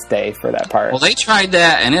and didn't stay for that part. Well, they tried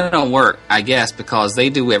that, and it don't work, I guess, because they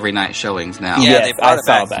do every night showings now. Yeah, yes, they brought it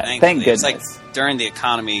back. That. Thank goodness. It was during the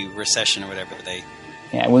economy recession or whatever.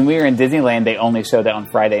 Yeah, when we were in Disneyland, they only showed it on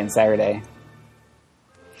Friday and Saturday.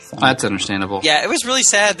 So. That's understandable. Yeah, it was really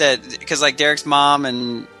sad that, because Derek's mom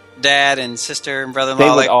and dad and sister and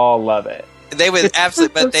brother-in-law... They would all love it. They would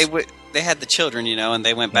absolutely, but they had the children, and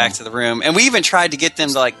they went back to the room. And we even tried to get them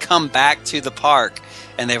to come back to the park.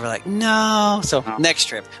 And they were like, no. So next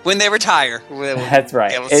trip, when they retire. That's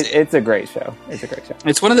right. It's a great show. It's a great show.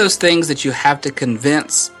 It's one of those things that you have to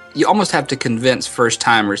convince. You almost have to convince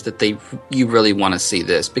first-timers that you really want to see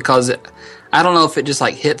this. Because I don't know if it just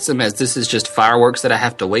hits them as this is just fireworks that I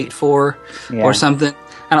have to wait for or something.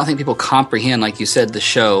 I don't think people comprehend, like you said, the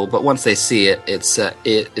show. But once they see it,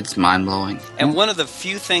 it's mind-blowing. And one of the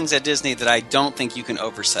few things at Disney that I don't think you can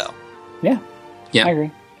oversell. Yeah. I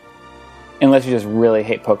agree. Unless you just really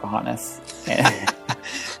hate Pocahontas. That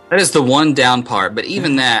is the one down part, but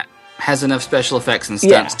even that has enough special effects and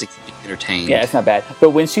stunts to keep you entertained. Yeah, it's not bad. But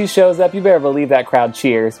when she shows up, you better believe that crowd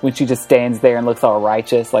cheers when she just stands there and looks all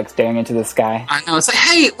righteous, staring into the sky. I know. It's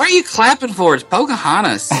hey, what are you clapping for? It's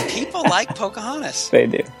Pocahontas. People like Pocahontas. They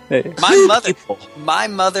do. My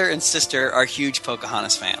mother and sister are huge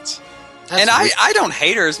Pocahontas fans. That's and I don't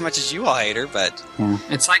hate her as much as you all hate her, but... Yeah.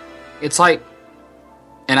 It's like...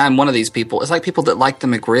 And I'm one of these people. It's like people that like the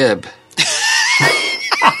McRib.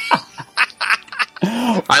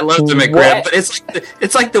 I love the McRib, but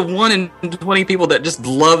it's like the 1 in 20 people that just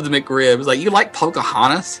love the McRib. It's like, you like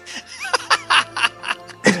Pocahontas?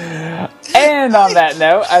 And on that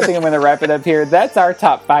note, I think I'm going to wrap it up here. That's our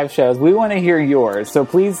top 5 shows. We want to hear yours. So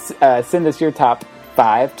please send us your top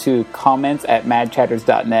 5 to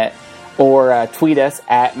comments@madchatters.net. Or tweet us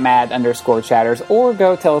at @mad_chatters, or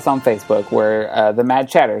go tell us on Facebook. We're the Mad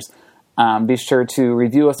Chatters. Be sure to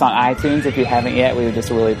review us on iTunes if you haven't yet. We would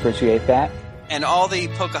just really appreciate that. And all the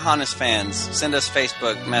Pocahontas fans, send us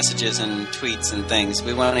Facebook messages and tweets and things.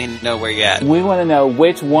 We want to know where you're at. We want to know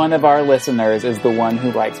which one of our listeners is the one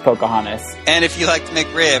who likes Pocahontas. And if you like the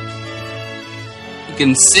McRib, you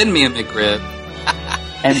can send me a McRib.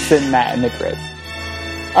 And send Matt a McRib.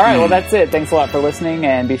 All right, well, that's it. Thanks a lot for listening,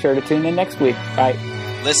 and be sure to tune in next week. Bye.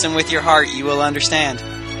 Listen with your heart. You will understand.